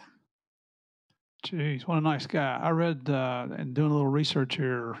head. Jeez, what a nice guy. I read, and doing a little research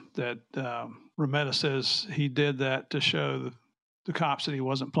here, that Remetta says he did that to show the cops that he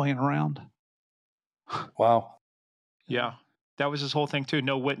wasn't playing around. Wow. Yeah, that was his whole thing too.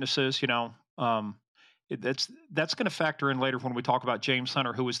 No witnesses, that's going to factor in later when we talk about James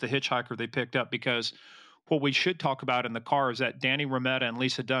Hunter, who was the hitchhiker they picked up, because what we should talk about in the car is that Danny Remetta and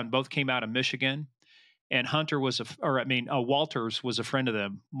Lisa Dunn both came out of Michigan, and Hunter Walters was a friend of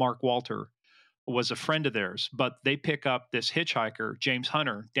them. Mark Walter was a friend of theirs, but they pick up this hitchhiker, James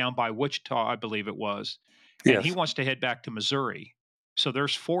Hunter, down by Wichita, I believe it was, and he wants to head back to Missouri. So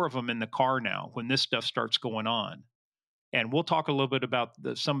there's 4 of them in the car now when this stuff starts going on. And we'll talk a little bit about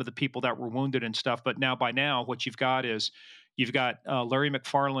some of the people that were wounded and stuff. But by now, what you've got is Larry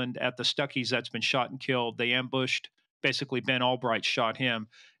McFarland at the Stuckey's that's been shot and killed. They ambushed, basically Ben Albright shot him.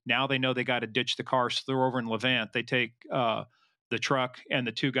 Now they know they got to ditch the car, so they're over in Levant. They take the truck and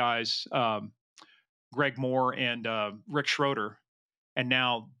the 2 guys, Greg Moore and Rick Schroeder. And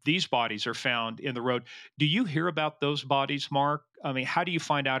now these bodies are found in the road. Do you hear about those bodies, Mark? I mean, how do you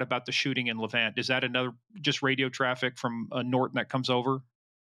find out about the shooting in Levant? Is that another just radio traffic from Norton that comes over?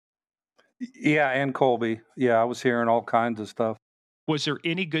 Yeah, and Colby. Yeah, I was hearing all kinds of stuff. Was there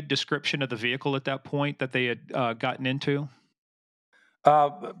any good description of the vehicle at that point that they had gotten into?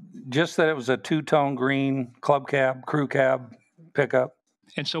 Just that it was a 2-tone green club cab, crew cab pickup.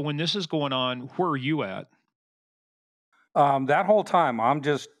 And so when this is going on, where are you at? That whole time, I'm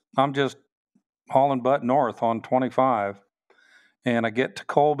just hauling butt north on 25, and I get to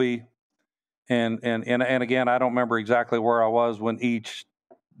Colby, and again, I don't remember exactly where I was when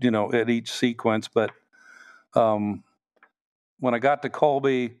at each sequence, but when I got to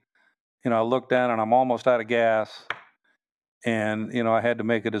Colby, I looked down and I'm almost out of gas, and I had to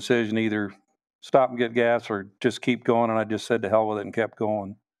make a decision: either stop and get gas or just keep going. And I just said to hell with it and kept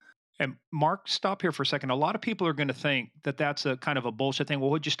going. And Mark, stop here for a second. A lot of people are going to think that that's a kind of a bullshit thing.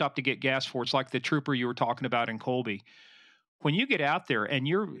 Well, what'd you stop to get gas for? It's like the trooper you were talking about in Colby. When you get out there and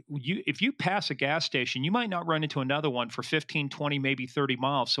if you pass a gas station, you might not run into another one for 15, 20, maybe 30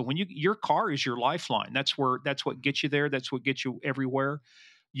 miles. So your car is your lifeline. That's what gets you there. That's what gets you everywhere.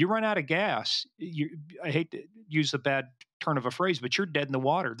 You run out of gas. I hate to use the bad turn of a phrase, but you're dead in the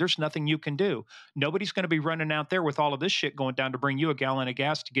water. There's nothing you can do. Nobody's going to be running out there with all of this shit going down to bring you a gallon of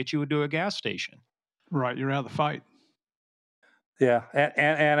gas to get you to a gas station. Right. You're out of the fight. Yeah.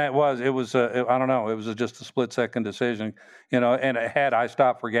 And it was I don't know. It was just a split second decision, and had I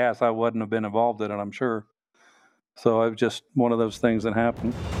stopped for gas, I wouldn't have been involved in it, I'm sure. So it was just one of those things that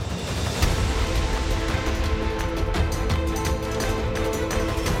happened.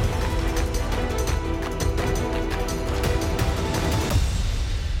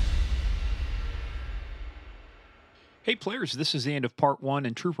 Hey players, this is the end of part 1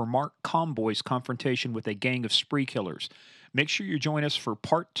 and Trooper Mark Conboy's confrontation with a gang of spree killers. Make sure you join us for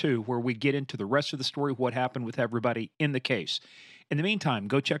part 2, where we get into the rest of the story, what happened with everybody in the case. In the meantime,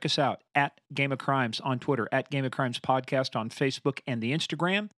 go check us out at Game of Crimes on Twitter, at Game of Crimes Podcast on Facebook and the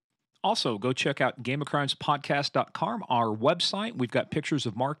Instagram. Also, go check out GameOfCrimesPodcast.com, our website. We've got pictures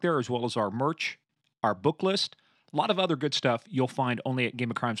of Mark there, as well as our merch, our book list. A lot of other good stuff you'll find only at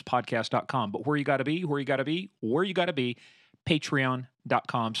GameOfCrimesPodcast.com. But where you got to be,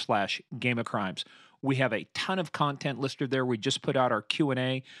 patreon.com/GameOfCrimes. We have a ton of content listed there. We just put out our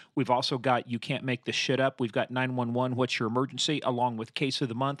Q&A. We've also got You Can't Make This Shit Up. We've got 911, What's Your Emergency, along with Case of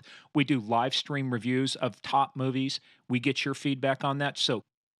the Month. We do live stream reviews of top movies. We get your feedback on that. So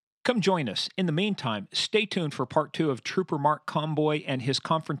come join us. In the meantime, stay tuned for part 2 of Trooper Mark Conboy and his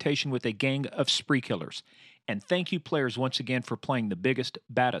confrontation with a gang of spree killers. And thank you, players, once again for playing the biggest,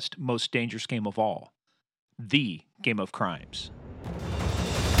 baddest, most dangerous game of all, the Game of Crimes.